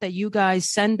I hope that you guys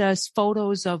send us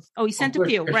photos of. Oh, he sent a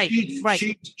few. Right.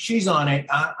 She's on it.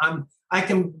 I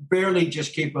can barely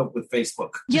just keep up with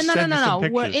Facebook. Yeah, no.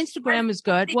 Well, Instagram is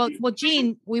good. Well,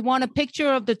 Jeanne, we want a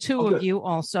picture of the two of you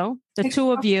also, the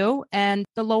two of you, and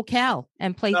the locale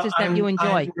and places that you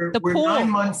enjoy. We're pool. 9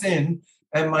 months in,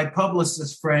 and my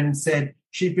publicist friend said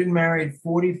she'd been married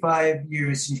 45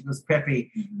 years. She goes,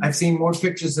 Peppy, I've seen more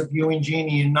pictures of you and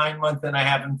Jeannie in 9 months than I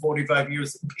have in 45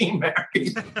 years of being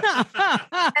married.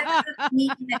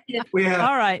 We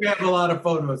have a lot of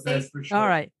photos, that's for sure. All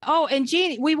right. Oh, and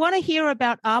Jeannie, we want to hear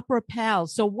about Opera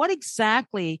Pals. So what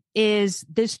exactly is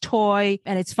this toy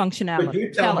and its functionality? But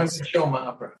you tell us to show them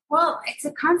opera. Well, it's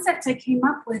a concept I came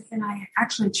up with and I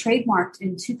actually trademarked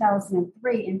in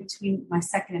 2003 in between my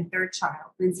second and third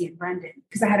child, Lindsay and Brendan,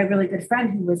 because I had a really good friend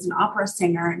who was an opera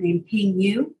singer named Ping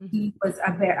Yu. He was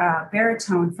a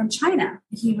baritone from China.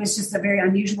 He was just a very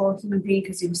unusual human being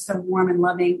because he was so warm and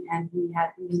loving, and he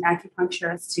was an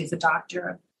acupuncturist. He was a doctor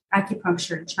of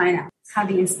acupuncture in China. Had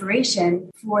the inspiration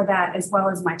for that, as well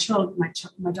as my children.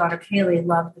 My daughter Kaylee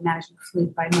loved the Magic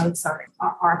Flute by Mozart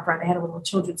opera. They had a little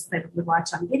children's play that we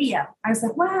watch on video. I was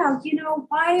like, wow,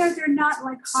 why are there not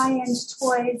like high-end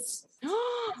toys?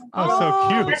 So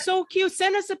cute. So cute.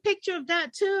 Send us a picture of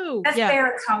that too. That's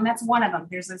baritone. That's one of them.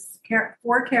 There's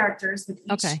 4 characters with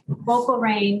each vocal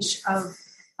range of,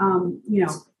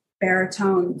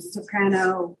 baritone,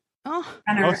 soprano, tenor,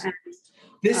 and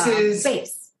this is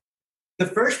bass. The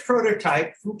first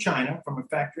prototype from China, from a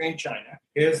factory in China.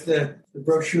 Here's the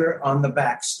brochure on the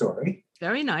backstory.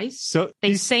 Very nice. So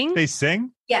they sing? They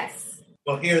sing? Yes.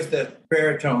 Well, here's the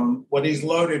baritone, what he's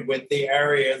loaded with, the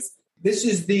areas. This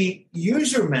is the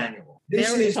user manual.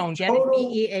 This baritone, is total,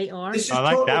 B-E-A-R. This is I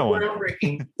like total that one.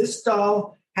 groundbreaking. This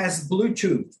doll has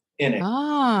Bluetooth in it.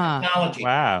 Technology.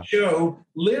 Wow. So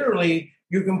literally,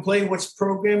 you can play what's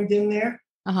programmed in there.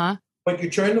 But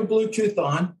you turn the Bluetooth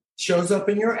on, shows up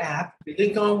in your app, you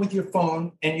link on with your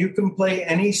phone, and you can play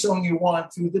any song you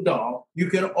want through the doll. You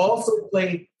can also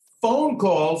play phone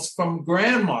calls from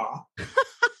grandma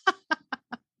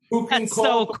who can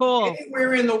call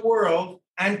anywhere in the world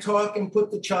and talk and put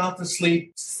the child to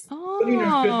sleep, putting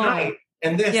her good night.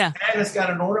 And this, and it's got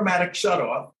an automatic shut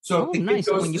off. So if the kid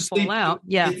goes to sleep,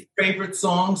 his favorite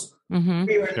songs.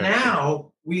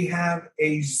 Now we have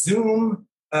a Zoom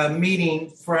a meeting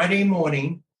Friday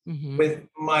morning with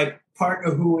my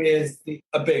partner, who is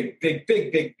a big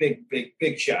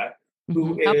shot.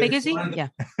 Who How is big is he?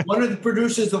 one of the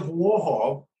producers of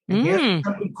Warhol. And he has a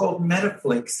company called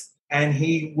Metaflix. And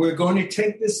we're going to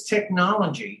take this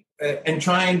technology and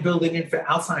try and build it in for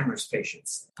Alzheimer's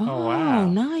patients. Oh, wow.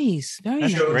 Nice. Very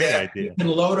nice. That's a great idea. You can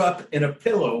load up in a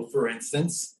pillow, for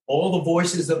instance, all the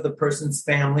voices of the person's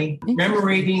family,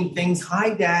 memorating things.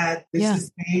 Hi, Dad. This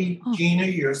is me, Gina,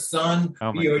 your son,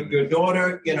 your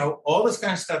daughter, all this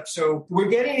kind of stuff. So we're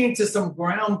getting into some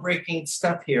groundbreaking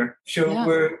stuff here.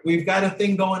 So we've got a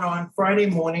thing going on Friday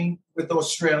morning with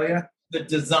Australia, the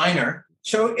designer.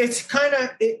 So it's kind of,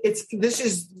 this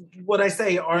is what I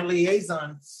say, our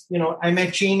liaison. I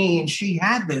met Jeannie and she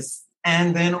had this.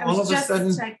 And then all of a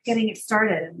sudden. Like getting it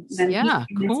started. And then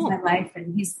he came into my life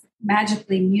and he's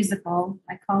magically musical.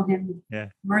 I call him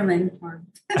Merlin.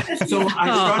 So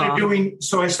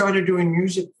I started doing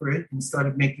music for it and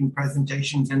started making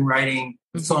presentations and writing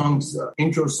songs,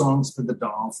 intro songs for the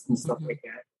dolls and stuff like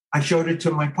that. I showed it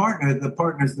to my partner,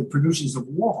 the producers of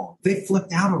Warhol. They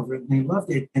flipped out over it and they loved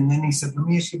it. And then he said, let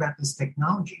me ask you about this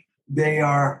technology.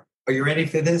 Are you ready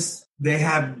for this? They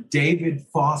have David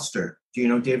Foster. Do you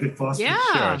know David Foster?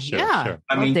 Yeah, sure.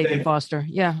 I mean, David Foster.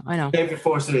 Yeah, I know. David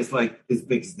Foster is like as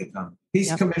big as they come.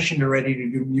 He's commissioned already to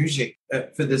do music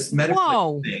for this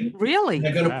medical thing. Really? And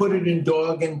they're going to put it in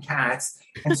dog and cats.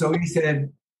 And so he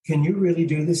said, can you really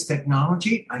do this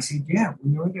technology? I said, yeah,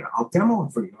 I'll demo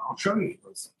it for you. I'll show you. He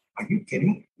goes, are you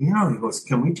kidding? He goes,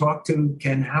 can we talk to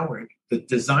Ken Howard, the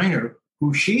designer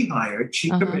who she hired, she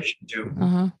commissioned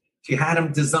to. She had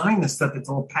him design the stuff that's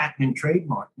all patent and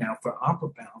trademark now for opera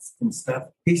bounce and stuff.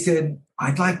 He said,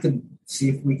 I'd like to see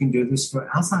if we can do this for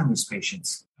Alzheimer's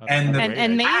patients.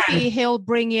 And maybe he'll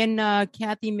bring in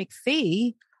Kathy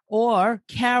McPhee or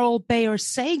Carol Bayer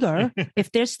Sager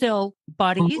if they're still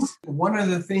buddies. One of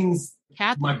the things,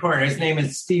 my partner, his name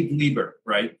is Steve Lieber,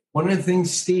 right? One of the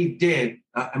things Steve did,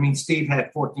 Steve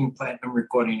had 14 platinum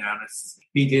recording artists.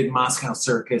 He did Moscow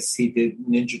Circus. He did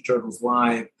Ninja Turtles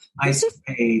Live, Ice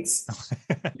Capades,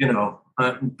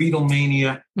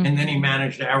 Beatlemania. And then he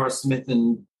managed Aerosmith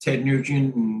and Ted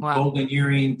Nugent and Golden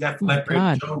Earring, Def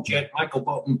Leppard, Joan Jett, Michael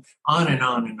Bolton, on and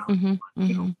on and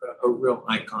on. A real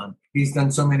icon. He's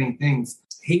done so many things.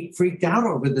 He freaked out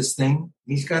over this thing.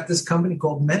 He's got this company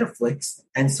called Metaflix.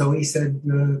 And so he said,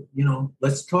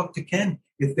 let's talk to Ken.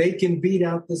 If they can beat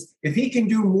out this, if he can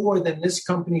do more than this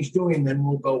company's doing, then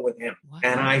we'll go with him. Wow.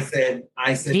 And I said,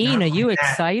 Jeanne, are you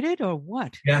excited or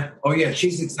what? Yeah. Oh, yeah.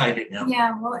 She's excited now.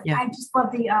 Yeah. Well, I just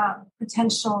love the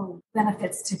potential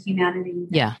benefits to humanity.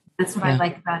 Yeah. That's what I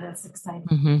like about it. It's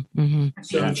exciting.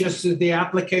 So just the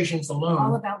applications alone.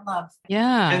 All about love.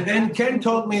 Yeah. And then Ken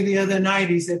told me the other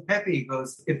night, he said, Peppy, he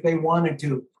goes, if they wanted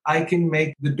to, I can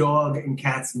make the dog and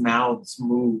cat's mouths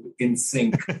move in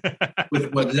sync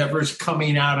with whatever's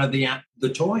coming out of the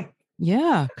toy.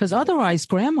 Yeah, because otherwise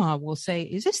grandma will say,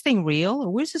 is this thing real?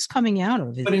 Or where's this coming out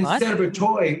of? But instead of a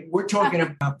toy, we're talking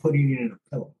about putting it in a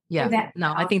pillow. Yeah,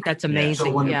 I think that's amazing.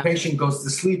 So when the patient goes to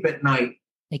sleep at night,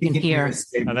 they can hear his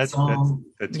favorite song.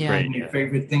 That's great. Your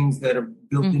favorite things that are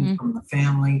built in from the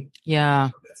family.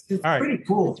 Yeah. It's pretty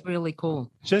cool. It's really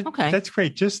cool. Okay. That's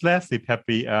great. Just lastly,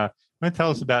 Peppy, want to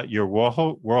tell us about your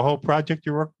Warhol project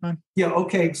you're working on? Yeah,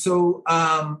 okay. So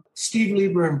Steve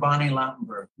Lieber and Bonnie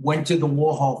Lautenberg went to the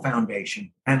Warhol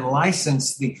Foundation and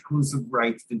licensed the exclusive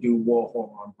rights to do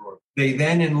Warhol on Broadway. They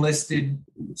then enlisted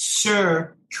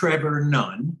Sir Trevor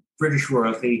Nunn, British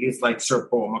royalty. He's like Sir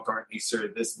Paul McCartney,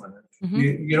 Sir this one.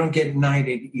 You don't get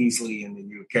knighted easily in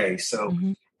the UK. So,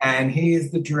 and he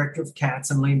is the director of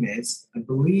Cats and Les Mis. I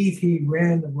believe he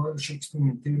ran the Royal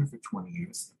Shakespeare Theatre for 20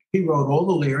 years. He wrote all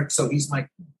the lyrics, so he's my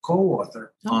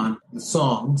co-author on the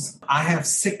songs. I have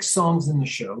 6 songs in the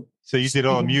show. So you did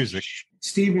all the music.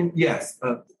 Stephen, yes.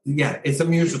 It's a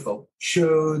musical.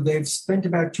 So they've spent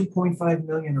about $2.5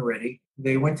 million already.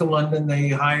 They went to London. They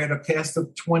hired a cast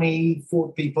of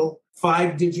 24 people,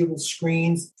 5 digital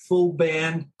screens, full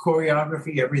band,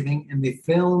 choreography, everything. And they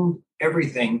filmed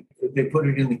everything. They put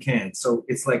it in the can. So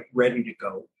it's like ready to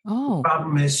go. Oh. The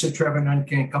problem is Sir Trevor Nunn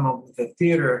can't come up with a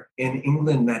theater in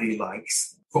England that he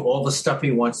likes for all the stuff he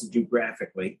wants to do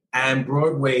graphically. And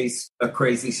Broadway's a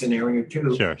crazy scenario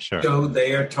too. Sure. So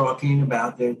they're talking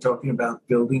about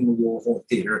building the Warhol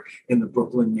Theater in the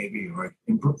Brooklyn Navy Yard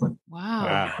in Brooklyn.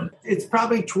 Wow. It's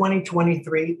probably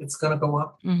 2023 it's going to go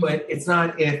up, but it's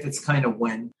not if, it's kind of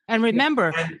when. And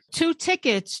remember, 2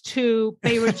 tickets to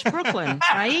Bay Ridge, Brooklyn,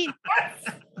 right?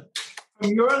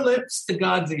 From your lips to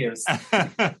God's ears.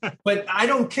 But I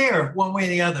don't care one way or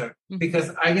the other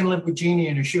because I can live with Jeannie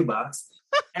in a shoebox.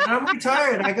 And I'm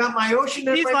retired. I got my ocean.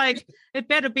 He's like, it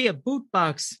better be a boot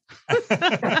box.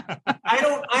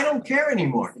 I don't care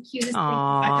anymore. It's the cutest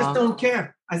I just don't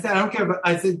care. I said, I don't care. But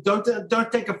I said,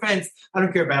 don't take offense. I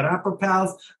don't care about Opera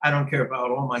Pals. I don't care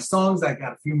about all my songs. I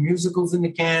got a few musicals in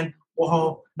the can.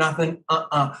 Whoa, nothing.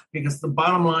 Because the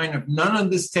bottom line, if none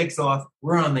of this takes off,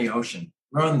 we're on the ocean.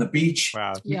 We're on the beach.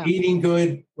 Wow. We're eating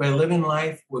good. We're living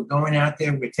life. We're going out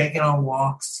there. We're taking our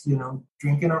walks,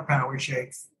 drinking our power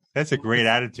shakes. That's a great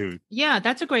attitude. Yeah,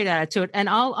 that's a great attitude. And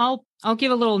I'll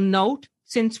give a little note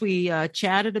since we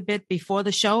chatted a bit before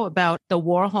the show about the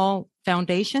Warhol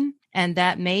Foundation. And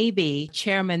that maybe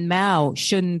Chairman Mao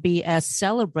shouldn't be as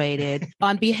celebrated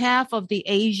on behalf of the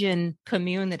Asian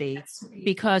community,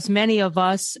 because many of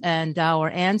us and our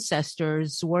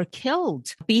ancestors were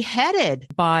killed, beheaded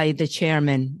by the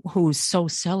chairman, who's so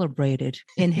celebrated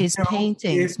in his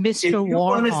paintings, Mr. If you Warhol.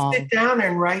 want to sit down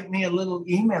and write me a little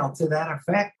email to that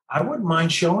effect, I wouldn't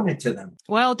mind showing it to them.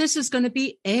 Well, this is going to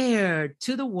be aired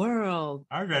to the world.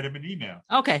 I read him an email.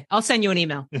 Okay, I'll send you an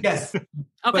email. Yes. Okay,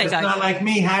 But it's guys. not like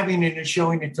me having it and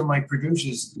showing it to my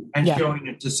producers and showing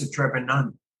it to Sir Trevor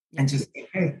Nunn. And just,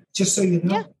 hey, just so you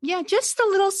know. Yeah, just a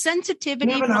little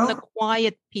sensitivity from the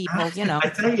quiet people, I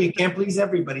tell you can't please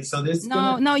everybody. So there's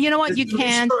No, you know what? You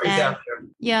can't. stories out there.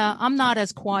 Yeah, I'm not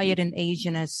as quiet and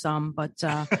Asian as some, but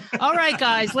all right,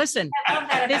 guys, listen.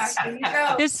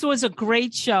 This was a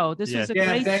great show. This was a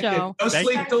great show. Go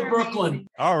sleep till Brooklyn.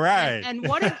 All right. And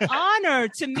what an honor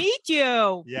to meet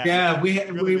you. Yeah, we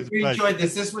enjoyed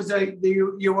this. This was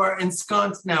you are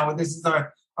ensconced now. This is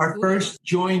our first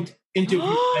joint interview.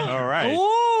 All right.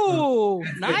 Oh,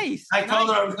 nice. I told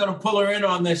her I was going to pull her in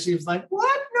on this. She was like,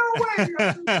 "What? No way!"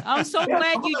 I'm so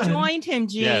glad you joined him,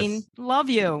 Jeanne. Yes. Love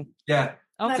you. Yeah.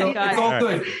 Okay, So guys. it's all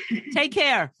good. Take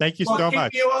care. Thank you so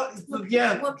much. We'll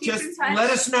keep Just in touch. let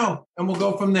us know, and we'll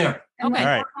go from there. And Okay. when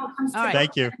All right. Warhol comes to All right.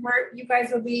 Thank you. You guys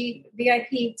will be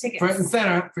VIP tickets. Front and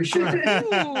center, for sure.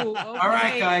 Ooh, All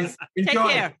right, okay. guys. Take Enjoy.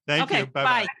 care. Thank okay, you.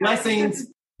 Bye-bye. bye. Blessings.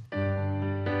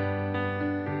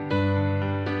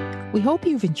 We hope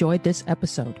you've enjoyed this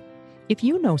episode. If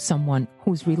you know someone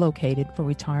who's relocated for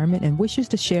retirement and wishes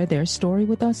to share their story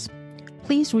with us,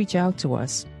 please reach out to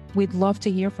us. We'd love to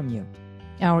hear from you.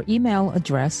 Our email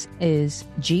address is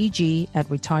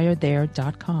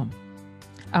gg@retirethere.com.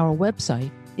 Our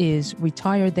website is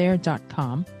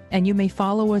retirethere.com, and you may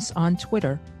follow us on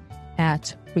Twitter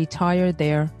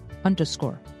 @retirethere_.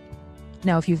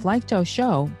 Now, if you've liked our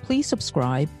show, please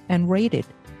subscribe and rate it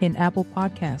in Apple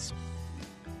Podcasts.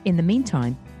 In the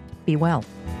meantime, be well.